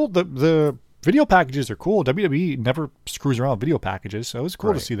it's cool. The video packages are cool. WWE never screws around with video packages, so it was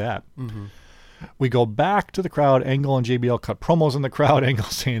cool to see that. We go back to the crowd. Angle and JBL cut promos in the crowd. Angle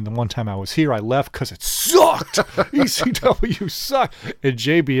saying, the one time I was here, I left because it sucked. ECW sucked. And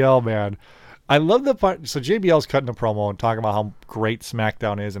JBL, man, I love the part. So JBL's cutting a promo and talking about how great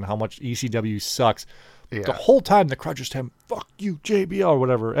SmackDown is and how much ECW sucks. Yeah. The whole time the crowd just had, fuck you, JBL, or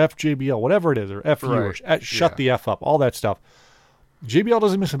whatever, F JBL, whatever it is, or F you, or shut the F up, all that stuff. JBL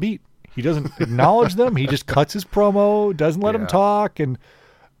doesn't miss a beat. He doesn't acknowledge them. He just cuts his promo, doesn't let him talk. And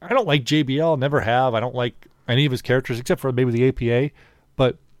I don't like JBL, never have. I don't like any of his characters except for maybe the APA.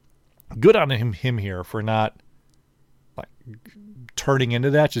 But good on him here for not like turning into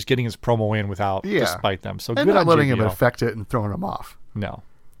that, just getting his promo in without despite them. So and good not on letting JBL. him affect it and throwing him off. No.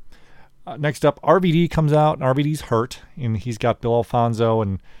 Next up, RVD comes out, and RVD's hurt, and he's got Bill Alfonso,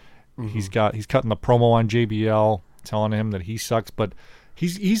 and he's cutting the promo on JBL, telling him that he sucks, but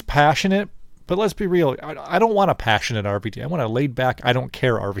he's passionate. But let's be real, I don't want a passionate RVD. I want a laid back, I don't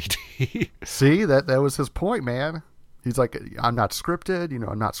care RVD. See, that was his point, man. He's like, I'm not scripted,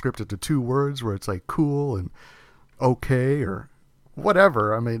 I'm not scripted to 2 words where it's like cool and okay or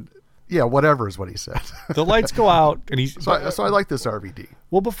whatever. I mean, yeah, whatever is what he said. The lights go out, and he's so I like this RVD.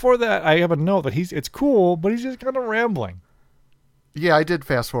 Well, before that, I have a note that it's cool, but he's just kind of rambling. Yeah, I did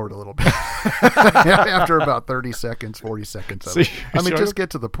fast forward a little bit after about 30 seconds, 40 seconds of it. I mean, just get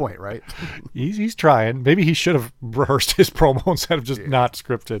to the point, right? He's trying. Maybe he should have rehearsed his promo instead of just not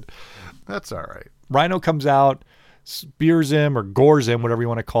scripted. That's all right. Rhino comes out, spears him or gores him, whatever you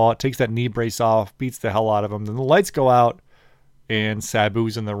want to call it, takes that knee brace off, beats the hell out of him. Then the lights go out, and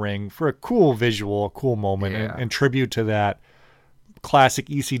Sabu's in the ring for a cool visual, a cool moment, and tribute to that classic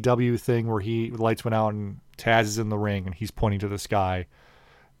ECW thing where the lights went out and Taz is in the ring and he's pointing to the sky.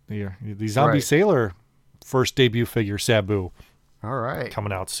 The Zombie Sailor first debut figure, Sabu. All right.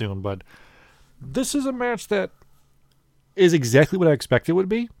 Coming out soon. But this is a match that is exactly what I expected it would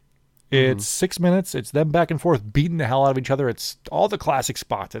be. It's 6 minutes. It's them back and forth beating the hell out of each other. It's all the classic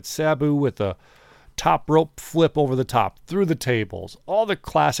spots. It's Sabu with the top rope flip over the top, through the tables, all the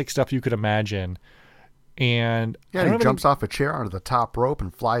classic stuff you could imagine. And he jumps off a chair onto the top rope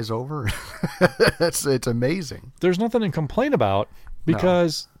and flies over. It's amazing. There's nothing to complain about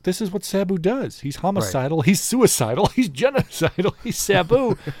because this is what Sabu does. He's homicidal. He's suicidal. He's genocidal. He's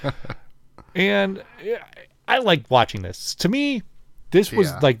Sabu. And I like watching this. To me, this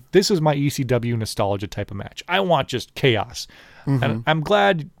was this is my ECW nostalgia type of match. I want just chaos. And I'm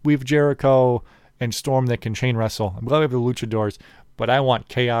glad we have Jericho and Storm that can chain wrestle. I'm glad we have the luchadors, but I want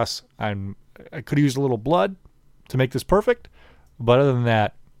chaos. I could use a little blood to make this perfect, but other than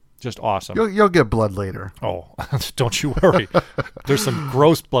that, just awesome. You'll get blood later. Oh, don't you worry. There's some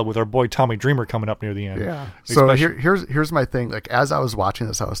gross blood with our boy Tommy Dreamer coming up near the end. Yeah. So here's my thing. Like, as I was watching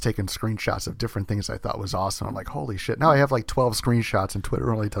this, I was taking screenshots of different things I thought was awesome. I'm like, holy shit! Now I have like 12 screenshots, and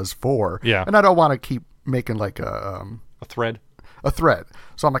Twitter only does 4. Yeah. And I don't want to keep making like a thread. A thread.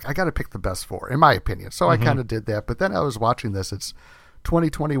 So I'm like, I got to pick the best 4, in my opinion. So I kind of did that. But then I was watching this. It's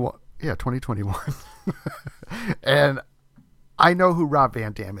 2021. Yeah, 2021. And I know who Rob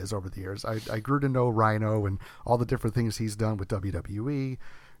Van Dam is over the years. I grew to know Rhino and all the different things he's done with WWE,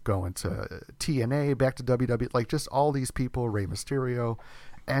 going to TNA, back to WWE, like just all these people, Rey Mysterio.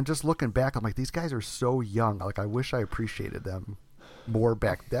 And just looking back, I'm like, these guys are so young. Like, I wish I appreciated them more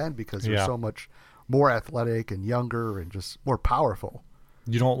back then because they're so much more athletic and younger and just more powerful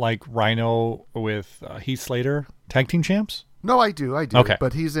You don't like Rhino with Heath Slater tag team champs? No, I do. Okay.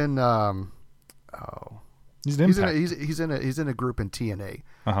 But he's in He's in Impact. He's in a group in TNA.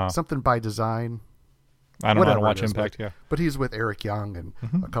 Uh-huh. Something by Design. I don't know how to Whatever watch it is, Impact, yeah. But he's with Eric Young and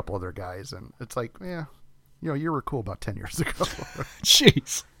a couple other guys, and it's like, yeah, you were cool about 10 years ago.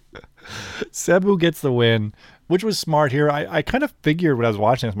 Jeez. Sabu gets the win, which was smart here. I kind of figured when I was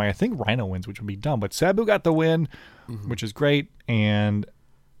watching this, I think Rhino wins, which would be dumb, but Sabu got the win, which is great, and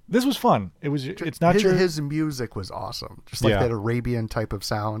this was fun. It's not his music was awesome, just like that Arabian type of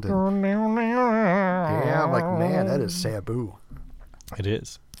sound. And, yeah, I'm like, man, that is Sabu. It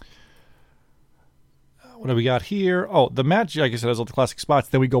is. What do we got here? Oh, the match, like I said, has all the classic spots.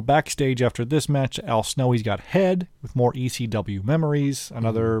 Then we go backstage after this match to Al Snow. He's got Head with more ECW memories.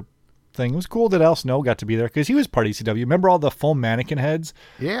 Another thing. It was cool that Al Snow got to be there because he was part of ECW. Remember all the foam mannequin heads?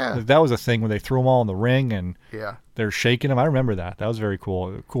 Yeah. That was a thing where they threw them all in the ring and they're shaking them. I remember that. That was very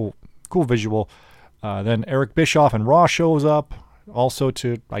cool. Cool visual. Then Eric Bischoff and Raw shows up also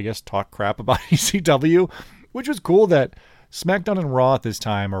to, I guess, talk crap about ECW, which was cool that SmackDown and Raw at this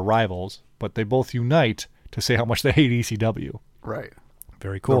time are rivals, but they both unite to say how much they hate ECW. Right.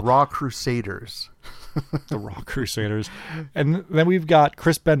 Very cool. The Raw Crusaders. The Raw Crusaders. And then we've got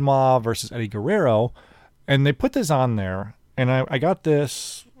Chris Benoit versus Eddie Guerrero, and they put this on there, and I got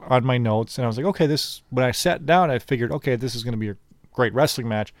this on my notes, and I was like, okay, when I sat down, I figured, okay, this is going to be a great wrestling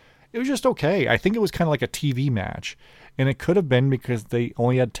match. It was just okay. I think it was kind of like a TV match, and it could have been because they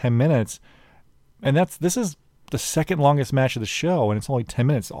only had 10 minutes, and this is the second longest match of the show, and it's only 10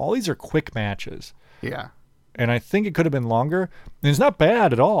 minutes. All these are quick matches. Yeah. And I think it could have been longer. And it's not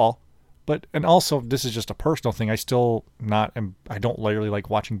bad at all. And also, this is just a personal thing. I don't really like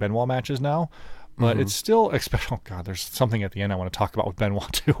watching Benoit matches now. But it's still, oh God, there's something at the end I want to talk about with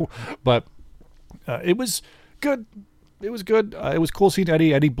Benoit too. But it was good. It was good. It was cool seeing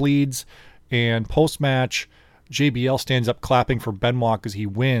Eddie. Eddie bleeds. And post-match, JBL stands up clapping for Benoit because he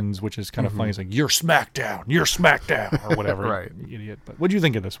wins, which is kind of funny. He's like, you're SmackDown, or whatever. Right. You idiot. But what do you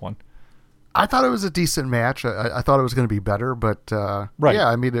think of this one? I thought it was a decent match. I thought it was going to be better, but yeah,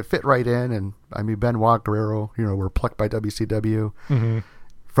 I mean, it fit right in. And I mean, Benoit, Guerrero, were plucked by WCW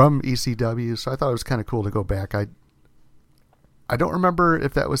from ECW, so I thought it was kind of cool to go back. I don't remember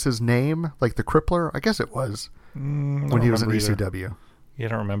if that was his name, like the Crippler. I guess it was when he was in ECW. Yeah, I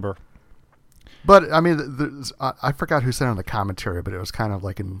don't remember. But I mean, I forgot who said on the commentary, but it was kind of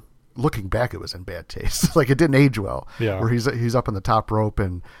like looking back, it was in bad taste. Like it didn't age well. Yeah, where he's up on the top rope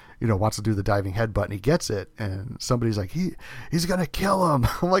and wants to do the diving headbutt, and he gets it, and somebody's like, he's gonna kill him.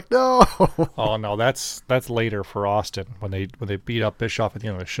 I'm like, no. Oh no, that's later for Austin when they beat up Bischoff at the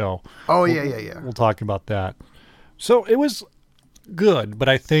end of the show. Oh yeah. We'll talk about that. So it was good, but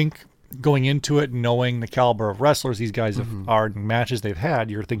I think going into it, knowing the caliber of wrestlers these guys are in matches they've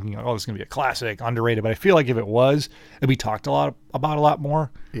had, you're thinking, oh, this is gonna be a classic, underrated. But I feel like if it was, it'd be talked about a lot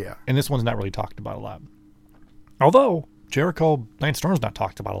more. Yeah. And this one's not really talked about a lot. Although Jericho and Storm's not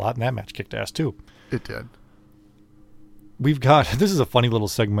talked about a lot, and that match kicked ass too. It did. We've got, this is a funny little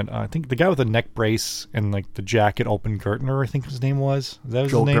segment. I think the guy with the neck brace and like the jacket, Open Gertner, I think his name was. Is that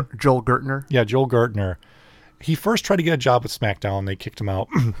his name? Joel Gertner. Yeah, Joel Gertner. He first tried to get a job with SmackDown. They kicked him out.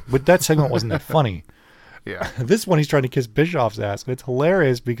 But that segment wasn't that funny. Yeah. This one, he's trying to kiss Bischoff's ass. And it's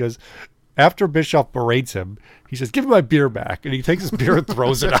hilarious because after Bischoff berates him, he says, give me my beer back. And he takes his beer and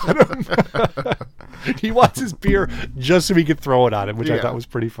throws it on him. He wants his beer just so he could throw it on him, which I thought was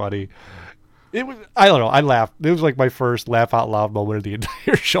pretty funny. It was, I don't know, I laughed. It was like my first laugh out loud moment of the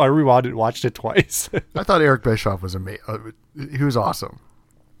entire show. I rewound it and watched it twice. I thought Eric Bischoff was amazing. He was awesome.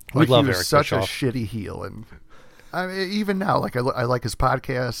 Like, we love he was Eric such Bischoff. A shitty heel, and I mean, even now, like I like his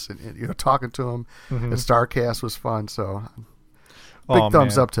podcasts, and talking to him. The Starrcast was fun, so big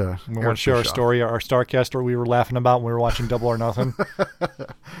thumbs up to. We want to share our story, our Starrcast story we were laughing about when we were watching Double or Nothing.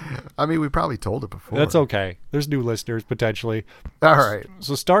 I mean, we probably told it before. That's okay. There's new listeners potentially. All right.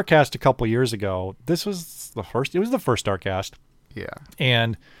 So Starrcast a couple years ago. This was the first. It was the first Starrcast. Yeah.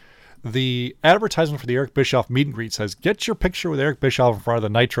 And the advertisement for the Eric Bischoff meet and greet says, "Get your picture with Eric Bischoff in front of the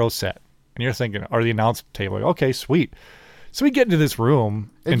Nitro set." And you're thinking, or the announce table, like, okay, sweet. So we get into this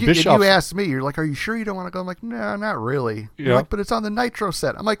room, and Bischoff. You asked me, you're like, "Are you sure you don't want to go?" I'm like, "No, not really." You're like, "But it's on the Nitro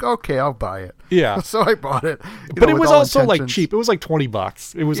set." I'm like, "Okay, I'll buy it." Yeah. So I bought it. But it was also like cheap. It was like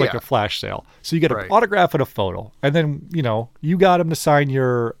 $20. It was like a flash sale. So you get an autograph and a photo, and then you got him to sign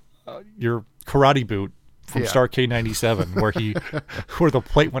your karate boot from Starrcade '97, where the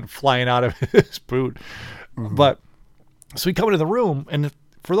plate went flying out of his boot. But so we come into the room, and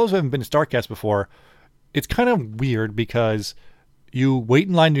for those who haven't been to Starrcast before, it's kind of weird because you wait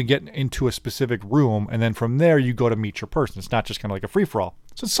in line to get into a specific room, and then from there you go to meet your person. It's not just kind of like a free-for-all.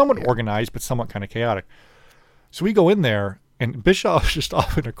 So it's somewhat organized, but somewhat kind of chaotic. So we go in there, and Bischoff's just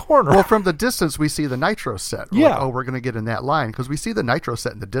off in a corner. Well, from the distance, we see the Nitro set. We're like, we're going to get in that line, because we see the Nitro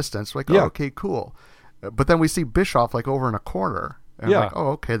set in the distance. We're like, okay, cool. But then we see Bischoff like over in a corner. And we're like,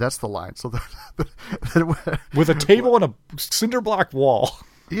 okay, that's the line. So with a table and a cinder block wall.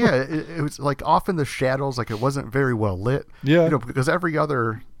 It was like off in the shadows, like it wasn't very well lit. Yeah. Because every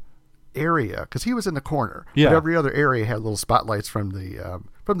other area, because he was in the corner, but every other area had little spotlights from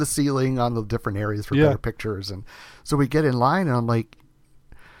the ceiling on the different areas for better pictures. And so we get in line, and I'm like,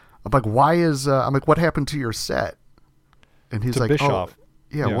 what happened to your set? And he's like, Bischoff.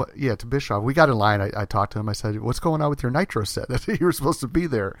 To Bischoff. We got in line. I talked to him. I said, what's going on with your Nitro set? You were supposed to be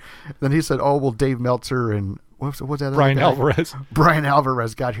there. Then he said, Dave Meltzer and what's that? Brian Alvarez. Brian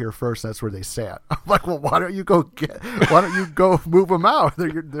Alvarez got here first. That's where they sat. I'm like, well, why don't you go move them out?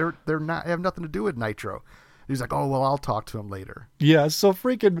 They're not, have nothing to do with Nitro. He's like, I'll talk to him later. Yeah, so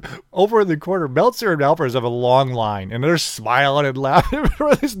freaking over in the corner, Meltzer and Alvarez have a long line, and they're smiling and laughing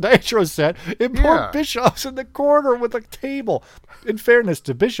for this Nitro set, and poor Bischoff's in the corner with a table. In fairness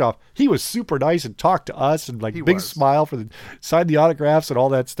to Bischoff, he was super nice and talked to us, and smile for signed the autographs and all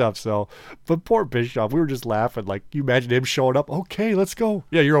that stuff. So, but poor Bischoff, we were just laughing. Like, you imagine him showing up, okay, let's go.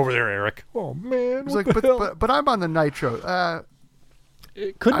 Yeah, you're over there, Eric. Oh, man. He's like, but I'm on the Nitro.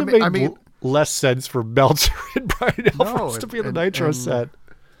 It couldn't have made less sense for Meltzer and Brian Alvarez to be in the Nitro set.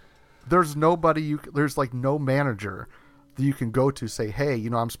 There's nobody there's like no manager that you can go to say, hey,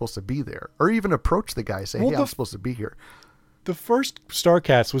 I'm supposed to be there, or even approach the guy, say, hey, I'm supposed to be here. The first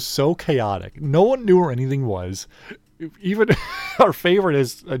Starrcast was so chaotic. No one knew where anything was. Even our favorite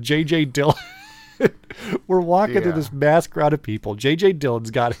is J.J. Dillion. We're walking through this mass crowd of people. J.J. Dillon's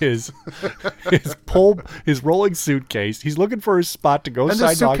got his rolling suitcase. He's looking for his spot to go sign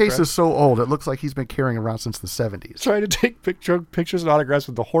autographs. And the suitcase is so old, it looks like he's been carrying around since the 70s. Trying to take pictures and autographs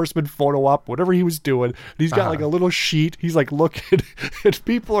with the Horseman photo op, whatever he was doing. And he's got like a little sheet. He's like looking, and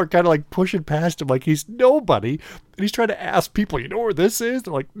people are kind of like pushing past him like he's nobody. And he's trying to ask people, you know where this is?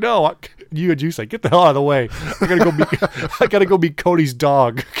 They're like, no. You say, get the hell out of the way. I gotta go meet Cody's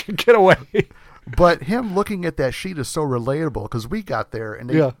dog. Get away. But him looking at that sheet is so relatable, because we got there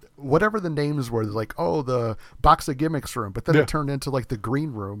and whatever the names were, like, the box of gimmicks room, but then it turned into like the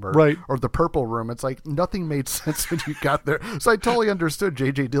green room or the purple room. It's like nothing made sense when you got there. So I totally understood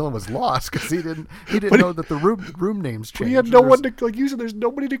J.J. Dillon was lost, because he didn't know that the room names changed. He had no one to, like you said, there's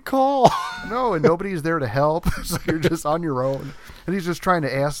nobody to call. No, and nobody's there to help. So you're just on your own. And he's just trying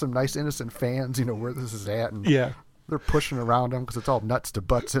to ask some nice innocent fans, where this is at. And they're pushing around him because it's all nuts to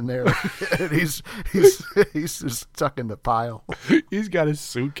butts in there. And he's just stuck in the pile. He's got his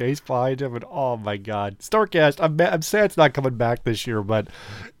suitcase behind him, and oh my God, Starrcast! I'm sad it's not coming back this year, but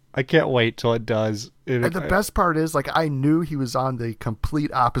I can't wait till it does. And the best part is, like, I knew he was on the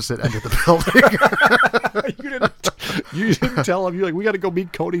complete opposite end of the building. You didn't tell him. You're like, we got to go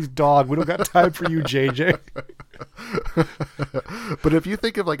meet Cody's dog. We don't got time for you, JJ. But if you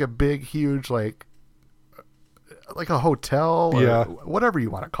think of like a big, huge, like a hotel or whatever you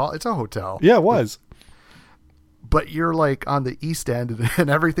want to call it. It's a hotel. Yeah, it was. But you're like on the east end, and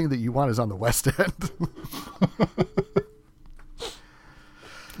everything that you want is on the west end.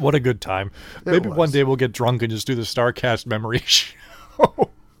 What a good time. Maybe one day we'll get drunk and just do the Starrcast memory show.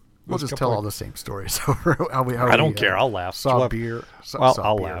 We'll just tell all the same stories. I don't care. I'll laugh. Saw beer.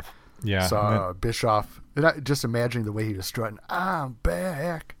 I'll laugh. Yeah. Saw Bischoff. And I just imagining the way he was strutting. I'm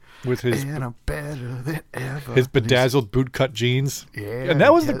back. With his, and I'm better than ever. His bedazzled bootcut jeans. Yeah. And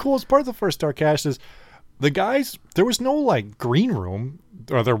that was the coolest part of the first Starrcast is the guys, there was no like green room,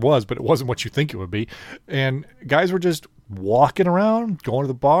 or there was, but it wasn't what you think it would be. And guys were just walking around, going to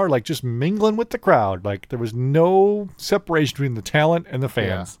the bar, like just mingling with the crowd. Like there was no separation between the talent and the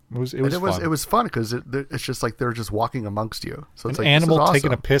fans. Yeah. It was fun because it's just like they're just walking amongst you. So it's an like animal awesome.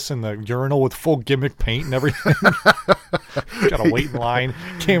 Taking a piss in the urinal with full gimmick paint and everything. Got to wait in line.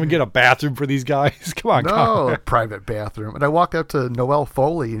 Can't even get a bathroom for these guys. Come on, no private bathroom. And I walked up to Noelle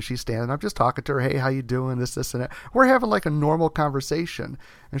Foley and she's standing. I'm just talking to her. Hey, how you doing? This, and that. We're having like a normal conversation.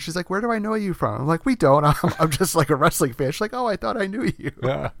 And she's like, where do I know you from? I'm like, we don't. I'm just like a wrestling fan. She's like, oh, I thought I knew you.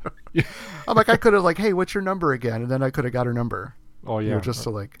 Yeah. I'm like, I could have like, hey, what's your number again? And then I could have got her number. Oh, yeah. Just to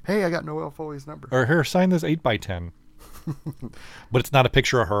like, hey, I got Noelle Foley's number. Or here, sign this 8x10. But it's not a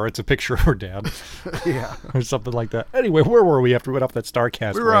picture of her. It's a picture of her dad. Yeah. Or something like that. Anyway, where were we after we went off that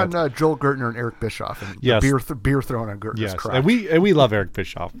Starrcast? We were on Joel Gertner and Eric Bischoff. And beer thrown on Gertner's crotch. And we love Eric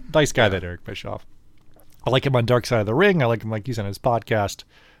Bischoff. Nice guy, that Eric Bischoff. I like him on Dark Side of the Ring. I like him like he's on his podcast.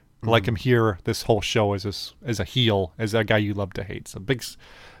 I like him here this whole show as a heel, as a guy you love to hate. So big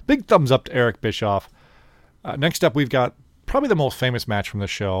thumbs up to Eric Bischoff. Next up, we've got probably the most famous match from the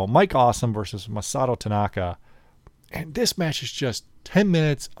show, Mike Awesome versus Masato Tanaka. And this match is just 10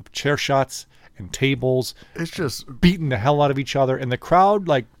 minutes of chair shots and tables. It's just beating the hell out of each other. And the crowd,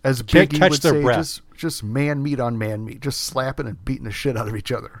 like, as can't Biggie catch would their say, breath. just man meat on man meat. Just slapping and beating the shit out of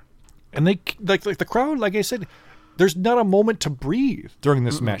each other. And they, like the crowd, like I said, there's not a moment to breathe during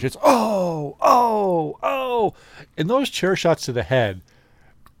this match. It's, oh. And those chair shots to the head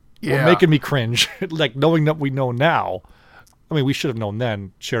were making me cringe. Like, knowing that we know now. I mean, we should have known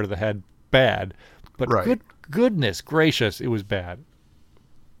then, chair to the head, bad. But goodness gracious, it was bad.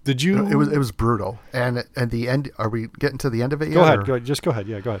 Did you? It was brutal. And the end, are we getting to the end of it yet? Go ahead. Just go ahead.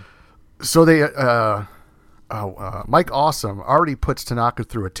 Yeah, go ahead. So they, Mike Awesome already puts Tanaka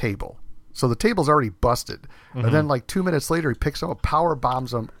through a table. So the table's already busted. And then like 2 minutes later, he picks him up, power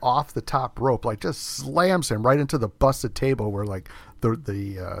bombs him off the top rope, like just slams him right into the busted table where like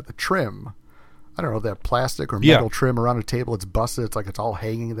the trim, I don't know, that plastic or metal trim around the table, it's busted. It's like it's all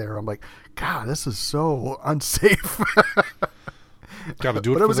hanging there. I'm like, God, this is so unsafe. Got to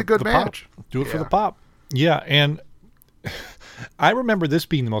do it. But it was a good match. Pop. Do it for the pop. Yeah, and I remember this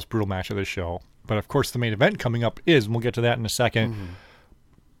being the most brutal match of the show. But of course, the main event coming up is, and we'll get to that in a second.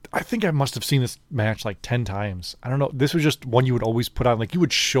 I think I must have seen this match like 10 times. I don't know. This was just one you would always put on. Like, you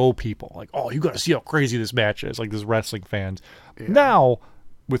would show people, like, oh, you got to see how crazy this match is. Like, this wrestling fans. Yeah. Now,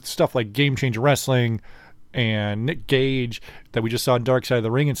 with stuff like Game Changer Wrestling and Nick Gage that we just saw in Dark Side of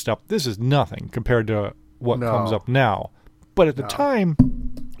the Ring and stuff, this is nothing compared to what comes up now. But at the time,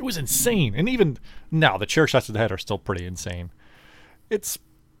 it was insane. And even now, the chair shots to the head are still pretty insane. It's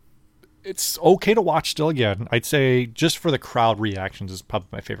okay to watch still again. I'd say just for the crowd reactions is probably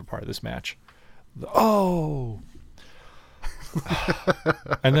my favorite part of this match. And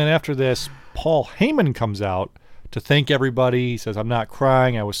then after this, Paul Heyman comes out to thank everybody. He says, I'm not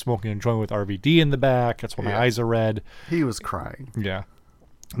crying. I was smoking and enjoying with RVD in the back. That's why my eyes are red. He was crying. Yeah.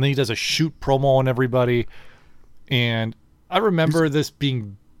 And then he does a shoot promo on everybody. And I remember this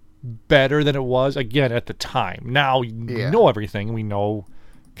being better than it was, again, at the time. Now we know everything. We know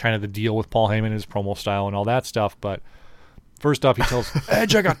kind of the deal with Paul Heyman and his promo style and all that stuff. But first off, he tells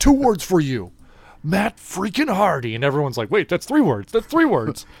Edge, I got 2 words for you. Matt freaking Hardy. And everyone's like, wait, that's 3 words. That's 3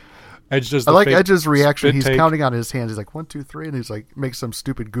 words. Edge does I like Edge's reaction. He's counting on his hands. He's like, 1, 2, 3. And he's like, makes some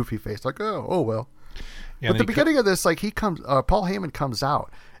stupid goofy face. Like, oh well. Yeah, but the beginning of this, like, he comes, Paul Heyman comes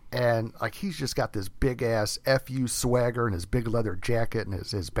out. And like he's just got this big ass FU swagger and his big leather jacket and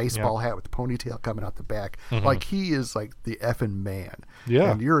his baseball hat with the ponytail coming out the back. Like he is like the effing man.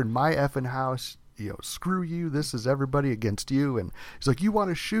 Yeah. And you're in my effing house. You know, screw you. This is everybody against you. And he's like, you want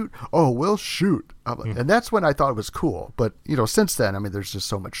to shoot? Oh, we'll shoot. And that's when I thought it was cool. But you know, since then, I mean, there's just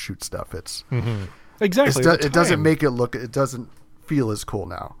so much shoot stuff. It's exactly. It doesn't make it look. It doesn't feel as cool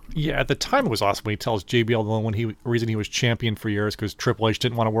now. Yeah, at the time it was awesome when he tells JBL the reason he was champion for years because Triple H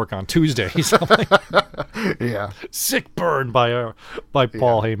didn't want to work on Tuesdays. Yeah, sick burn by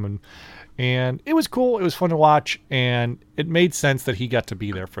Paul Heyman, and it was cool. It was fun to watch, and it made sense that he got to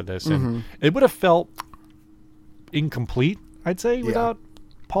be there for this. And it would have felt incomplete, I'd say, without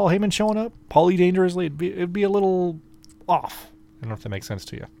Paul Heyman showing up. Paulie Dangerously, it'd be a little off. I don't know if that makes sense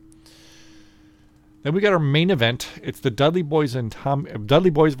to you. Then we got our main event. It's the Dudley Boys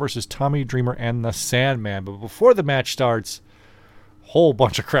versus Tommy Dreamer and the Sandman. But before the match starts, a whole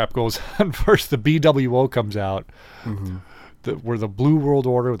bunch of crap goes on. First, the BWO comes out. We're the Blue World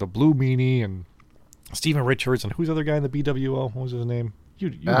Order with the Blue Meanie and Steven Richards. And who's the other guy in the BWO? What was his name? You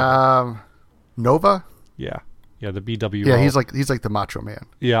know. Nova? Yeah, the BWO. Yeah, he's like the Macho Man.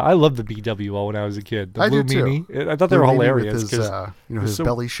 Yeah, I loved the BWO when I was a kid. The I Blue did too. Meanie. I thought they were hilarious. With his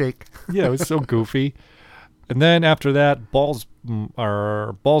belly shake. Yeah, it was so goofy. And then after that, Balls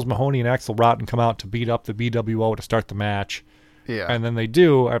Mahoney and Axel Rotten come out to beat up the BWO to start the match. Yeah. And then they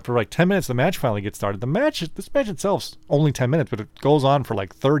do. After like 10 minutes, the match finally gets started. This match itself's only 10 minutes, but it goes on for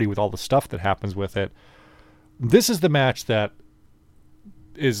like 30 with all the stuff that happens with it. This is the match that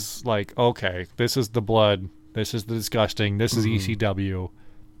is like, okay, this is the blood. This is the disgusting. This is ECW.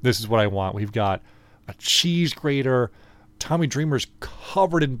 This is what I want. We've got a cheese grater. Tommy Dreamer's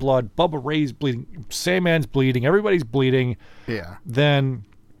covered in blood. Bubba Ray's bleeding. Sandman's bleeding. Everybody's bleeding. Yeah. Then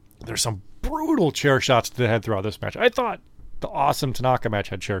there's some brutal chair shots to the head throughout this match. I thought the awesome Tanaka match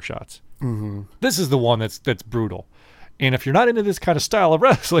had chair shots. This is the one that's brutal. And if you're not into this kind of style of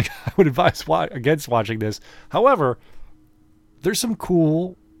wrestling, I would advise against watching this. However, there's some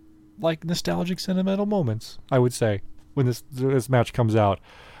cool, like, nostalgic, sentimental moments, I would say. when this match comes out.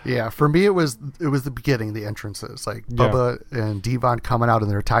 Yeah, for me it was the beginning, the entrances, like Bubba and Devon coming out in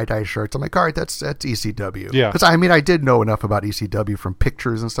their tie-dye shirts. I'm like, all right, that's ECW. Yeah. Because I did know enough about ECW from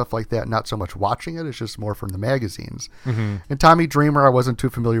pictures and stuff like that, not so much watching it. It's just more from the magazines. Mm-hmm. And Tommy Dreamer, I wasn't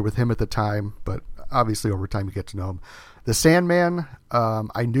too familiar with him at the time, but obviously over time you get to know him. The Sandman,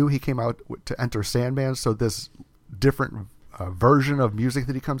 I knew he came out to enter Sandman, so this different version of music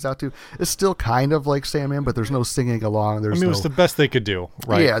that he comes out to is still kind of like Sandman, but there's no singing along. It was the best they could do,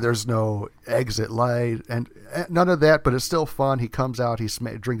 right? Yeah, there's no exit light and none of that, but it's still fun. He comes out, he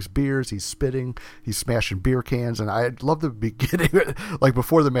drinks beers, he's spitting, he's smashing beer cans, and I love the beginning. Like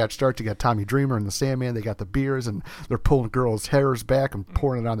before the match starts, you got Tommy Dreamer and the Sandman. They got the beers and they're pulling girls' hairs back and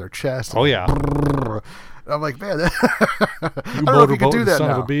pouring it on their chest. Oh yeah. I'm like, man, I don't know if you can do that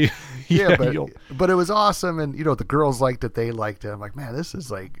now. Yeah, but it was awesome, and the girls liked it, they liked it. I'm like, man, this is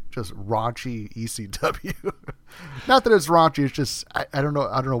like just raunchy ECW. Not that it's raunchy, it's just I don't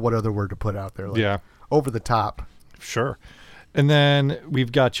know what other word to put out there. Like, over the top. Sure. And then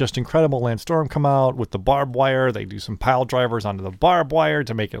we've got just incredible Lance Storm come out with the barbed wire. They do some pile drivers onto the barbed wire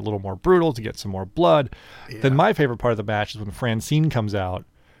to make it a little more brutal, to get some more blood. Yeah. Then my favorite part of the match is when Francine comes out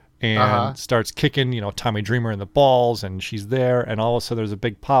and starts kicking, Tommy Dreamer in the balls, and she's there, and all of a sudden there's a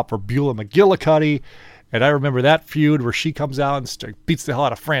big pop for Beulah McGillicuddy, and I remember that feud where she comes out and beats the hell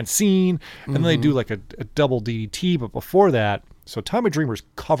out of Francine, and then they do like a double DDT, but before that, so Tommy Dreamer's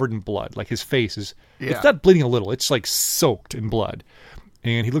covered in blood, like his face is, it's not bleeding a little, it's like soaked in blood,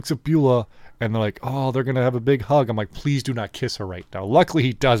 and he looks at Beulah, and they're like, oh, they're going to have a big hug. I'm like, please do not kiss her right now. Luckily,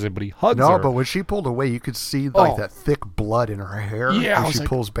 he doesn't, but he hugs her. No, but when she pulled away, you could see like that thick blood in her hair. Yeah, as she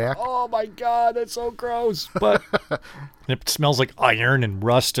pulls back. Oh my God, that's so gross. But it smells like iron and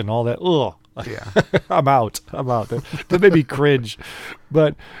rust and all that. Ugh. Yeah. I'm out. That made me cringe.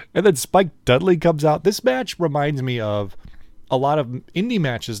 And then Spike Dudley comes out. This match reminds me of a lot of indie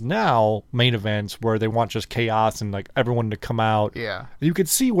matches now, main events, where they want just chaos and like everyone to come out. Yeah. You could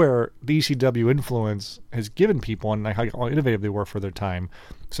see where the ECW influence has given people and how innovative they were for their time.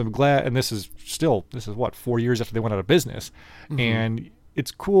 So I'm glad, and this is what, 4 years after they went out of business. Mm-hmm. And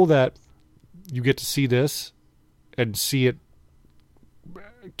it's cool that you get to see this and see it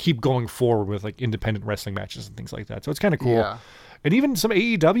keep going forward with like independent wrestling matches and things like that. So it's kind of cool. Yeah. And even some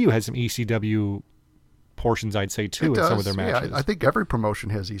AEW has some ECW portions, I'd say, too, in some of their matches. Yeah, I think every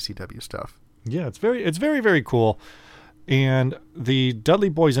promotion has ECW stuff. Yeah, it's very, very cool. And the Dudley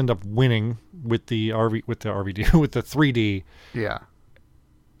Boys end up winning with the RVD with the 3D. Yeah.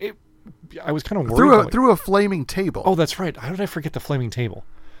 I was kind of worried through a flaming table. Oh, that's right. How did I forget the flaming table?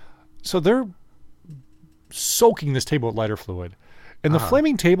 So they're soaking this table with lighter fluid. And the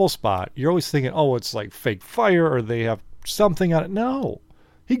flaming table spot, you're always thinking, oh, it's like fake fire or they have something on it. No.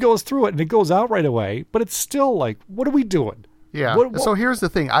 He goes through it and it goes out right away, but it's still like, what are we doing? Yeah. So here's the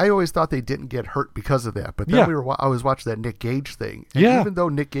thing. I always thought they didn't get hurt because of that, but then I was watching that Nick Gage thing. And even though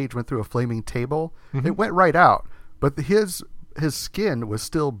Nick Gage went through a flaming table, it went right out. But his skin was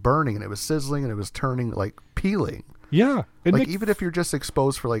still burning and it was sizzling and it was turning like peeling. Yeah. And like even if you're just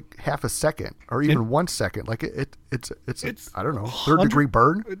exposed for like half a second or even 1 second, like it's I don't know, 3rd degree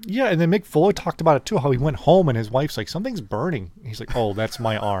burn. Yeah. And then Mick Foley talked about it too, how he went home and his wife's like, something's burning. He's like, oh, that's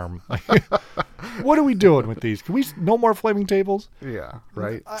my arm. What are we doing with these? Can we no more flaming tables? Yeah.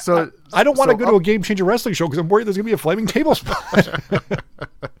 Right. I don't want to go to a Game Changer wrestling show because I'm worried there's going to be a flaming table spot.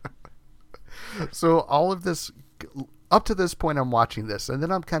 So all of this, up to this point, I'm watching this and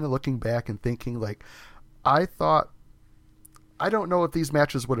then I'm kind of looking back and thinking like, I don't know if these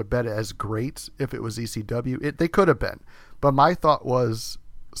matches would have been as great if it was ECW. They could have been. But my thought was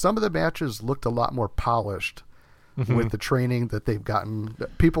some of the matches looked a lot more polished with the training that they've gotten.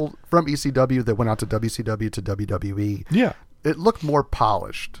 People from ECW that went out to WCW to WWE. Yeah. It looked more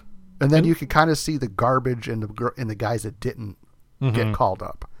polished. And then you could kind of see the garbage in the guys that didn't get called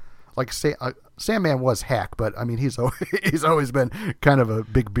up. Like Sandman was hack, but I mean he's always been kind of a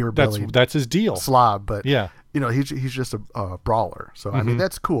big beer belly. That's his deal. Slob, but he's just a brawler. So I mean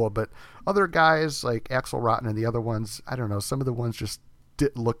that's cool. But other guys like Axel Rotten and the other ones, I don't know. Some of the ones just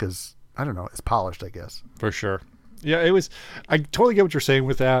didn't look as polished, I guess. For sure. Yeah, it was. I totally get what you're saying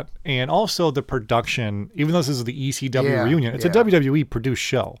with that, and also the production. Even though this is the ECW reunion, it's a WWE produced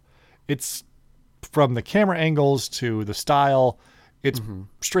show. It's from the camera angles to the style. It's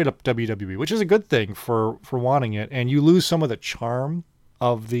straight up WWE, which is a good thing for wanting it. And you lose some of the charm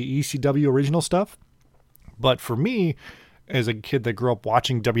of the ECW original stuff. But for me, as a kid that grew up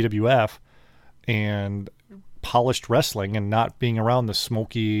watching WWF and polished wrestling and not being around the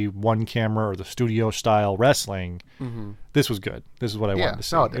smoky one camera or the studio style wrestling. This was good. This is what I wanted to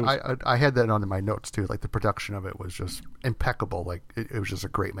see. No, I had that on my notes too. Like the production of it was just impeccable. Like it was just a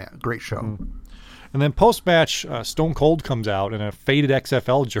great show. And then post-match, Stone Cold comes out in a faded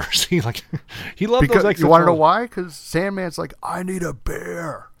XFL jersey. Like he loved those XFL. You want to know why? Because Sandman's like, I need a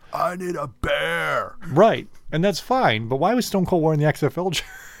bear. I need a bear. Right. And that's fine. But why was Stone Cold wearing the XFL jersey?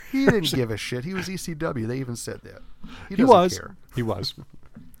 He didn't give a shit. He was ECW. They even said that. He was. Care. He was.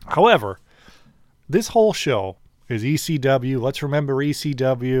 However, this whole show is ECW. Let's remember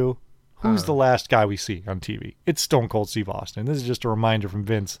ECW. Who's the last guy we see on TV? It's Stone Cold Steve Austin. This is just a reminder from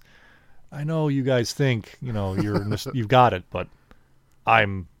Vince. I know you guys think, you've got it, but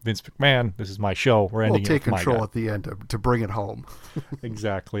I'm Vince McMahon. This is my show. We're ending it with my guy. We'll take control at the end to bring it home.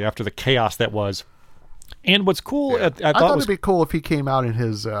 Exactly. After the chaos that was. And what's cool, I thought it'd be cool if he came out in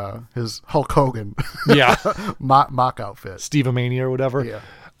his Hulk Hogan mock outfit. Steve-O-Mania or whatever. Yeah.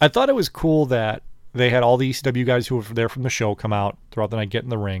 I thought it was cool that they had all the ECW guys who were there from the show come out throughout the night, get in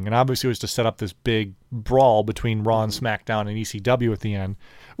the ring. And obviously it was to set up this big brawl between Raw and SmackDown and ECW at the end,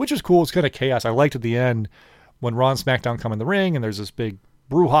 which was cool. It's kind of chaos. I liked at the end when Raw and SmackDown come in the ring and there's this big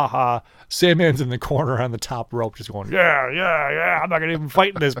brouhaha. Sandman's in the corner on the top rope just going, yeah, I'm not going to even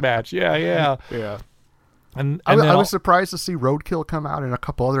fight in this match. Yeah. And I was surprised to see Roadkill come out and a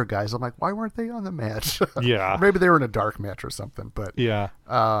couple other guys. I'm like, why weren't they on the match? Yeah. Maybe they were in a dark match or something. But yeah.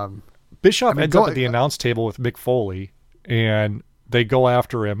 Bischoff ends up at the announce table with Mick Foley, and they go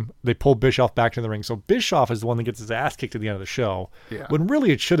after him. They pull Bischoff back to the ring. So Bischoff is the one that gets his ass kicked at the end of the show. Yeah. When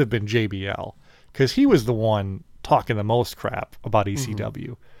really it should have been JBL, because he was the one talking the most crap about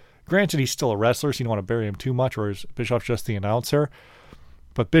ECW. Granted, he's still a wrestler, so you don't want to bury him too much, whereas Bischoff's just the announcer.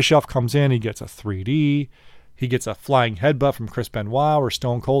 But Bischoff comes in, he gets a 3D, he gets a flying headbutt from Chris Benoit, where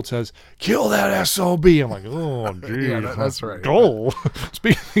Stone Cold says, "Kill that SOB." I'm like, oh, geez. Yeah, that's right. Goal.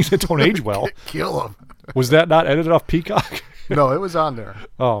 Speaking of things that don't age well. Kill him. Was that not edited off Peacock? No, it was on there.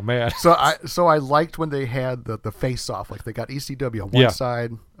 Oh, man. So I liked when they had the face-off. Like, they got ECW on one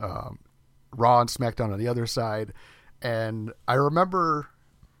side, Raw and SmackDown on the other side. And I remember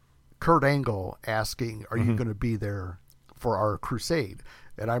Kurt Angle asking, are you going to be there for our crusade?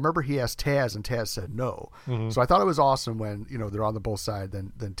 And I remember he asked Taz, and Taz said no. So I thought it was awesome when, they're on the both side,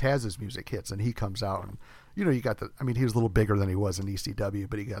 then Taz's music hits, and he comes out, and, you got he was a little bigger than he was in ECW,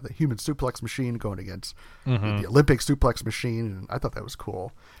 but he got the human suplex machine going against the Olympic suplex machine, and I thought that was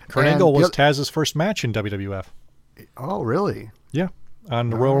cool. Kurt Angle was Taz's first match in WWF. Oh, really? Yeah,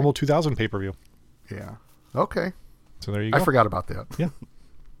 on the Royal Rumble 2000 pay-per-view. Yeah. Okay. So there you go. I forgot about that. Yeah.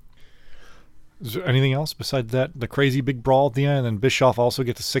 Is there anything else besides that? The crazy big brawl at the end, and then Bischoff also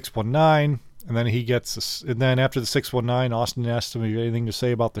gets a 619, and then he gets, and then after the 619, Austin asked him if he had anything to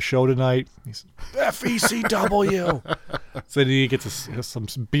say about the show tonight. He said, FECW. So then he gets some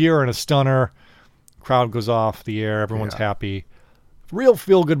beer and a stunner. Crowd goes off the air. Everyone's happy. Real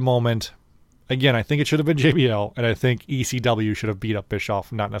feel-good moment. Again, I think it should have been JBL, and I think ECW should have beat up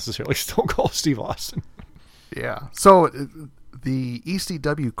Bischoff, not necessarily Stone Cold Steve Austin. Yeah. So the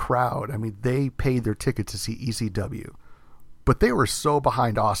ECW crowd, they paid their ticket to see ECW, but they were so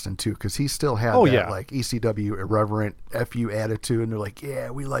behind Austin too, because he still had like ECW irreverent FU attitude, and they're like, yeah,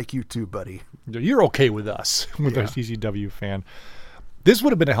 we like you too, buddy. You're okay with us, with this ECW fan. This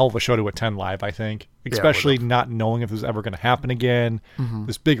would have been a hell of a show to attend live, I think, especially not knowing if this was ever going to happen again.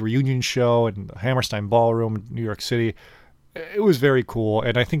 This big reunion show in the Hammerstein Ballroom in New York City. It was very cool,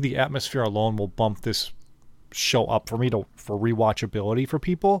 and I think the atmosphere alone will bump this show up for me for rewatchability for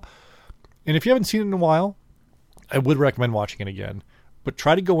people. And if you haven't seen it in a while, I would recommend watching it again. But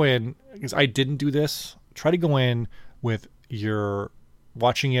try to go in, because I didn't do this, try to go in with your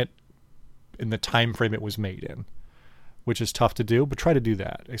watching it in the time frame it was made in, which is tough to do, but try to do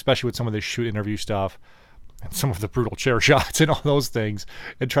that, especially with some of the shoot interview stuff and some of the brutal chair shots and all those things,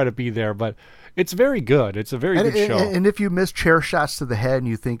 and try to be there. But it's very good. It's a very good show. And if you miss chair shots to the head and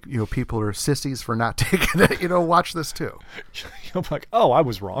you think people are sissies for not taking it, watch this too. You'll be like, oh, I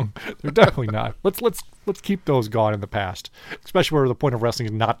was wrong. They're definitely not. Let's keep those gone in the past, especially where the point of wrestling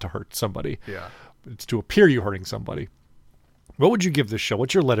is not to hurt somebody. Yeah, it's to appear you hurting somebody. What would you give this show?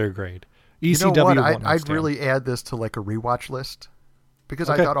 What's your letter grade? ECW. You know what? I'd really add this to like a rewatch list, because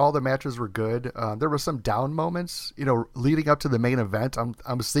I thought all the matches were good. There were some down moments, leading up to the main event.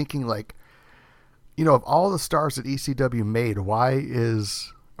 I was thinking like, of all the stars that ECW made, why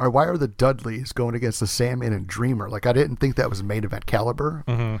are the Dudleys going against the Sandman and Dreamer? Like, I didn't think that was main event caliber.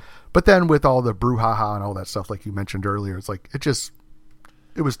 But then with all the brouhaha and all that stuff, like you mentioned earlier, it's like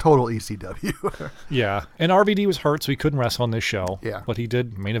it was total ECW. Yeah, and RVD was hurt, so he couldn't wrestle on this show. Yeah, but he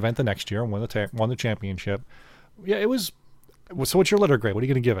did main event the next year and won the championship. Yeah, it was. So what's your letter grade? What are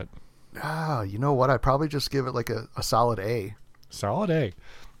you going to give it? You know what? I'd probably just give it like a solid A. Solid A.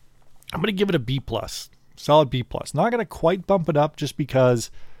 I'm going to give it a B+. Solid B+. Not going to quite bump it up just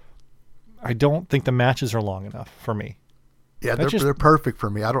because I don't think the matches are long enough for me. Yeah, they're perfect for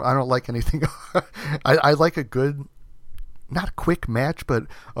me. I don't like anything. I like a good, not a quick match, but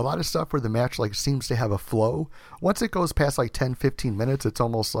a lot of stuff where the match like seems to have a flow. Once it goes past like 10, 15 minutes, it's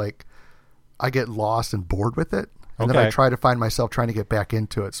almost like I get lost and bored with it. And then I try to find myself trying to get back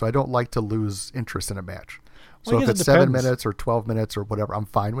into it. So I don't like to lose interest in a match. So if it's 7 minutes or 12 minutes or whatever, I'm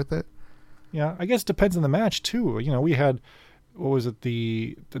fine with it. Yeah, I guess it depends on the match too. You know, we had, what was it,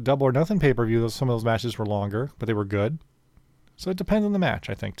 the Double or Nothing pay-per-view. Some of those matches were longer, but they were good. So it depends on the match,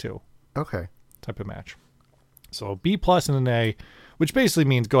 I think, too. Okay. Type of match. So B+ and an A, which basically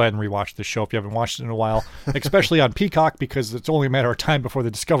means go ahead and rewatch the show if you haven't watched it in a while, especially on Peacock, because it's only a matter of time before they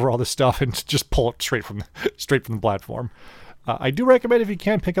discover all this stuff and just pull it straight from the platform. I do recommend if you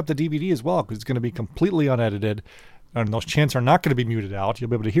can pick up the DVD as well, because it's going to be completely unedited, and those chants are not going to be muted out. You'll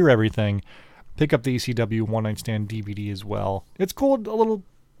be able to hear everything. Pick up the ECW One Night Stand DVD as well. It's cool, a little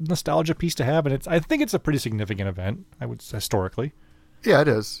nostalgia piece to have, and I think it's a pretty significant event, I would say, historically. Yeah, it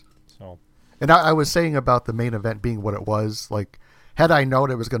is. So, and I was saying about the main event being what it was, like, had I known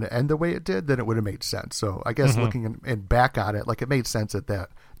it was going to end the way it did, then it would have made sense. So I guess looking and back on it, like, it made sense that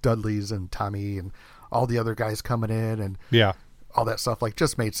Dudley's and Tommy and all the other guys coming in and all that stuff, like,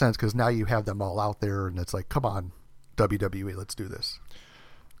 just made sense, because now you have them all out there, and it's like, come on, WWE, let's do this.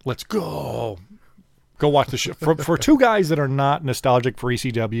 Let's go. Go watch the show. For two guys that are not nostalgic for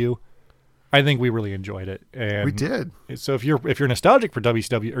ECW, I think we really enjoyed it. And we did. So if you're nostalgic for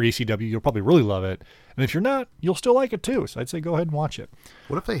WCW or ECW, you'll probably really love it. And if you're not, you'll still like it too. So I'd say go ahead and watch it.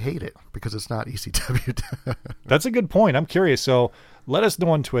 What if they hate it because it's not ECW? That's a good point. I'm curious. So let us know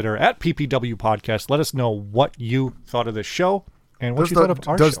on Twitter at PPW Podcast. Let us know what you thought of this show and what you thought of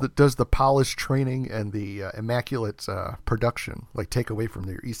our show. Does the polished training and the immaculate production like take away from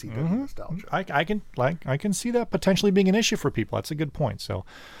their ECW nostalgia? I can see that potentially being an issue for people. That's a good point. So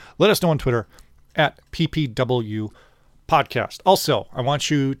let us know on Twitter at PPW Podcast. Also, I want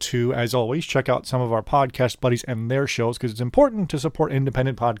you to, as always, check out some of our podcast buddies and their shows, because it's important to support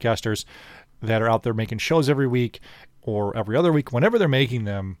independent podcasters that are out there making shows every week or every other week, whenever they're making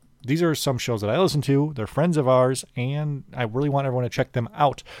them. These are some shows that I listen to. They're friends of ours, and I really want everyone to check them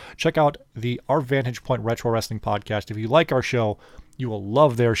out. Check out Our Vantage Point Retro Wrestling Podcast. If you like our show, you will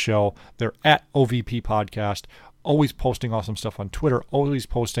love their show. They're at OVP Podcast, always posting awesome stuff on Twitter, always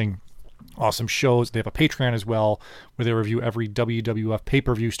posting awesome shows. They have a Patreon as well, where they review every WWF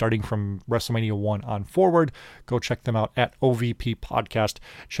pay-per-view starting from WrestleMania 1 on forward. Go check them out at OVP Podcast.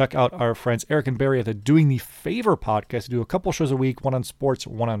 Check out our friends Eric and Barry at the Doing the Favor Podcast. They do a couple shows a week, one on sports,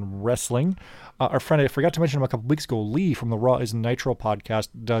 one on wrestling. Our friend, I forgot to mention him a couple weeks ago, Lee from the Raw is Nitro podcast,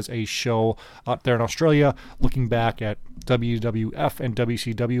 does a show out there in Australia looking back at WWF and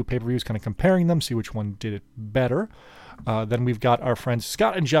WCW pay-per-views, kind of comparing them, see which one did it better. Then we've got our friends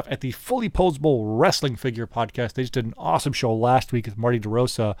Scott and Jeff at the Fully Posable Wrestling Figure Podcast. They just did an awesome show last week with Marty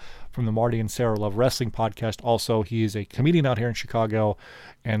DeRosa from the Marty and Sarah Love Wrestling Podcast. Also, he is a comedian out here in Chicago,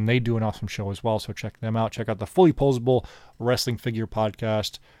 and they do an awesome show as well, so check them out. Check out the Fully Posable Wrestling Figure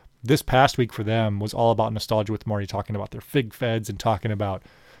Podcast. This past week for them was all about nostalgia, with Marty talking about their fig feds and talking about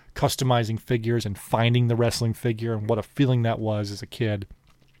customizing figures and finding the wrestling figure and what a feeling that was as a kid.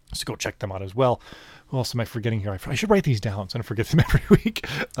 So go check them out as well. Who else am I forgetting here? I should write these down so I don't forget them every week.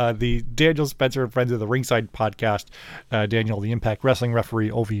 The Daniel Spencer and Friends of the Ringside Podcast. Daniel, the Impact Wrestling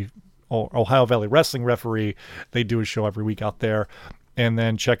referee, Ohio Valley Wrestling referee. They do a show every week out there. And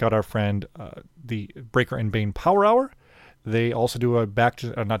then check out our friend, the Breaker and Bane Power Hour. They also do not back to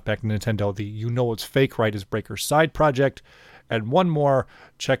Nintendo, the You Know It's Fake, Right is Breaker's side project. And one more,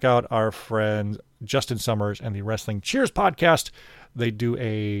 check out our friend Justin Summers and the Wrestling Cheers Podcast. They do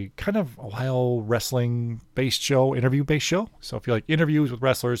a kind of Ohio wrestling-based show, interview-based show. So if you like interviews with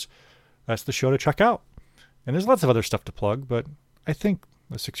wrestlers, that's the show to check out. And there's lots of other stuff to plug, but I think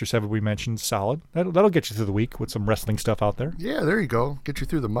the 6 or 7 we mentioned, solid. That'll get you through the week with some wrestling stuff out there. Yeah, there you go. Get you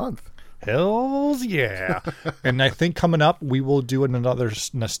through the month. Hells yeah. And I think coming up, we will do another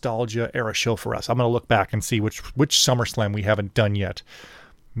nostalgia era show for us. I'm going to look back and see which SummerSlam we haven't done yet.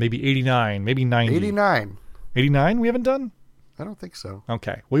 Maybe 89, maybe 90. 89. 89 we haven't done? I don't think so.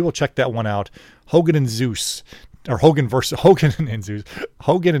 Okay. We will check that one out. Hogan and Zeus. Or Hogan versus Hogan and Zeus.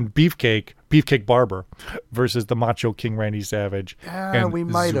 Hogan and Beefcake Barber versus the Macho King Randy Savage. Yeah, we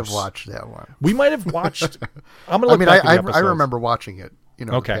might have watched that one. We might have watched. I'm gonna look back at the I remember watching it,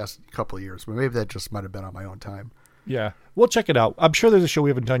 the okay. past couple of years, but maybe that just might have been on my own time. Yeah. We'll check it out. I'm sure there's a show we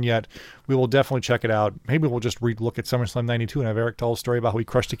haven't done yet. We will definitely check it out. Maybe we'll just look at SummerSlam 92 and have Eric tell a story about how he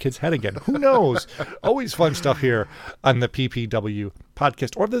crushed a kid's head again. Who knows? Always fun stuff here on the PPW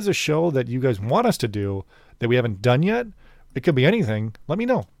podcast. Or if there's a show that you guys want us to do that we haven't done yet, it could be anything. Let me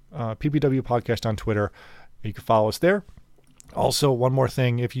know. PPW podcast on Twitter. You can follow us there. Also, one more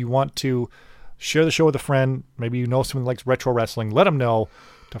thing. If you want to share the show with a friend, maybe you know someone who likes retro wrestling, let them know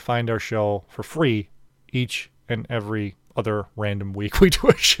to find our show for free each and every other random week we do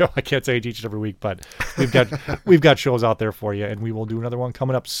a show. I can't say each and every week, but we've got shows out there for you, and we will do another one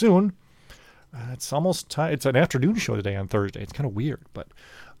coming up soon. It's almost time. It's an afternoon show today on Thursday. It's kind of weird, but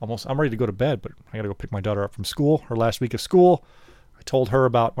I'm ready to go to bed, but I got to go pick my daughter up from school, her last week of school. I told her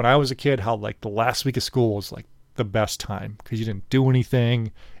about when I was a kid how like the last week of school was like the best time because you didn't do anything.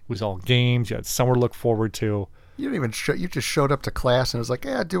 It was all games. You had summer to look forward to. You didn't even you just showed up to class and was like,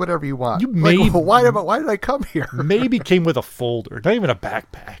 "Yeah, do whatever you want." Why did I come here? Maybe came with a folder, not even a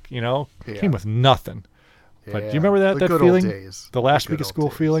backpack. Came with nothing. Yeah. But do you remember that feeling? Days. The last week of school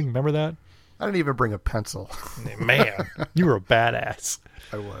feeling. Remember that? I didn't even bring a pencil. Man, you were a badass.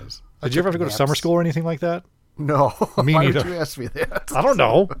 I was. Did you ever have to go to summer school or anything like that? No. Me neither. Why did you ask me that? I don't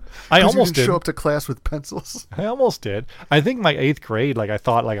know. I almost did. Show up to class with pencils. I almost did. I think my 8th grade, I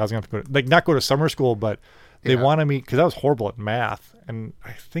thought I was going to have to go not go to summer school, but they wanted me because I was horrible at math, and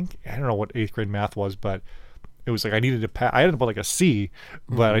I don't know what 8th grade math was, but it was I needed to pass. I ended up with a C,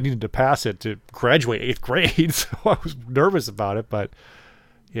 but I needed to pass it to graduate 8th grade, so I was nervous about it. But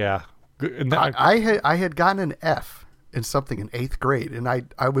yeah, and I had gotten an F in something in 8th grade, and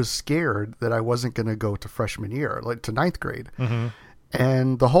I was scared that I wasn't going to go to freshman year, to 9th grade. Mm-hmm.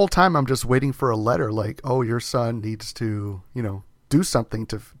 And the whole time I'm just waiting for a letter oh, your son needs to do something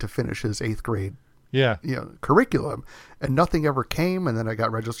to finish his 8th grade. Yeah. Curriculum, and nothing ever came. And then I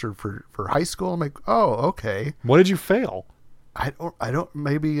got registered for high school. I'm like, oh, okay. What did you fail? I don't,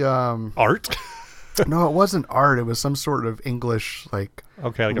 maybe, art? No, it wasn't art. It was some sort of English, like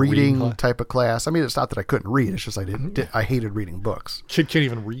reading type of class. I mean, it's not that I couldn't read. It's just I hated reading books. Kid can't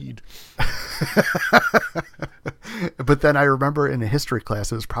even read. But then I remember in a history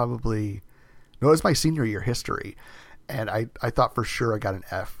class, it was my senior year history. And I thought for sure I got an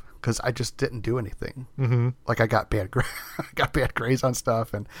F. Because I just didn't do anything. Mm-hmm. I got bad grades on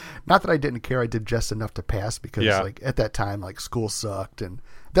stuff, and not that I didn't care. I did just enough to pass because, at that time, school sucked, and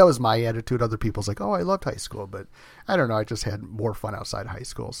that was my attitude. Other people's oh, I loved high school, but I don't know. I just had more fun outside high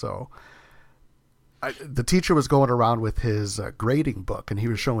school. So the teacher was going around with his grading book, and he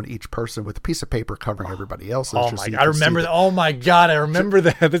was showing each person with a piece of paper covering everybody else's. Oh my! I remember that. Oh my God, I remember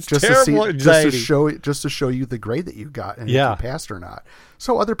that. That's just terrible. Just to show you the grade that you got and if you passed or not.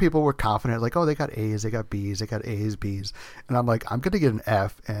 So other people were confident, oh, they got A's, they got B's, they got A's, B's, and I'm like, I'm going to get an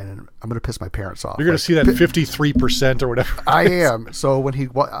F, and I'm going to piss my parents off. You're going to see that 53% or whatever. I am. So when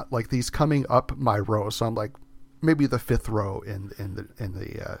he's coming up my row, so I'm maybe the 5th row in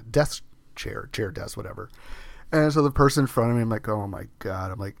the desk chair desk, whatever. And so the person in front of me, I'm like, oh my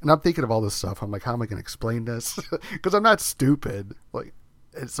God. And I'm thinking of all this stuff. I'm like, how am I going to explain this? Because I'm not stupid.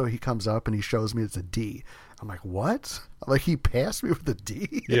 And so he comes up and he shows me it's a D. I'm like, what? He passed me with a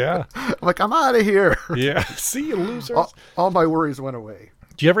D? Yeah. I'm like, I'm out of here. Yeah. See you, losers. All my worries went away.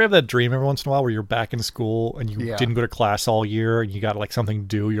 Do you ever have that dream every once in a while where you're back in school and you didn't go to class all year and you got something to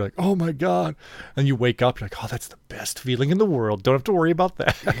do? You're like, oh my God. And you wake up, you're like, oh, that's the best feeling in the world. Don't have to worry about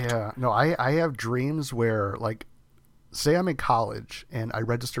that. Yeah. No, I have dreams where say I'm in college and I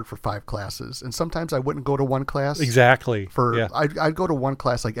registered for 5 classes, and sometimes I wouldn't go to one class. Exactly. I'd go to one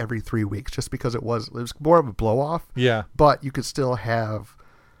class every 3 weeks just because it was more of a blow off. Yeah. But you could still have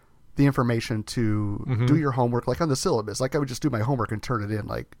the information to do your homework on the syllabus. I would just do my homework and turn it in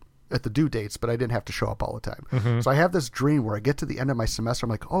at the due dates, but I didn't have to show up all the time. Mm-hmm. So I have this dream where I get to the end of my semester, I'm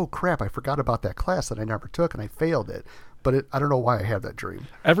like, oh crap, I forgot about that class that I never took and I failed it. But I don't know why I have that dream.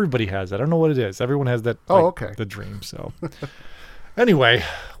 Everybody has that. I don't know what it is. Everyone has that. Oh, okay. The dream. So anyway,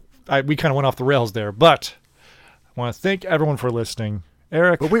 we kind of went off the rails there, but I want to thank everyone for listening.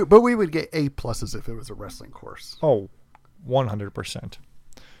 Eric. But we would get A+ if it was a wrestling course. Oh, 100%.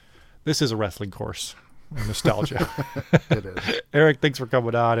 This is a wrestling course. Nostalgia. It is. Eric, thanks for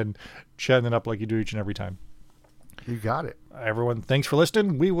coming on and chatting it up like you do each and every time. You got it. Everyone, thanks for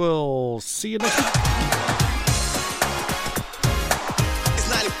listening. We will see you next week.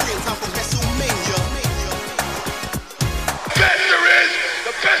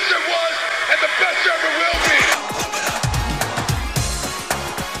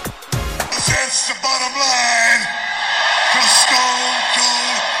 That's the bottom line.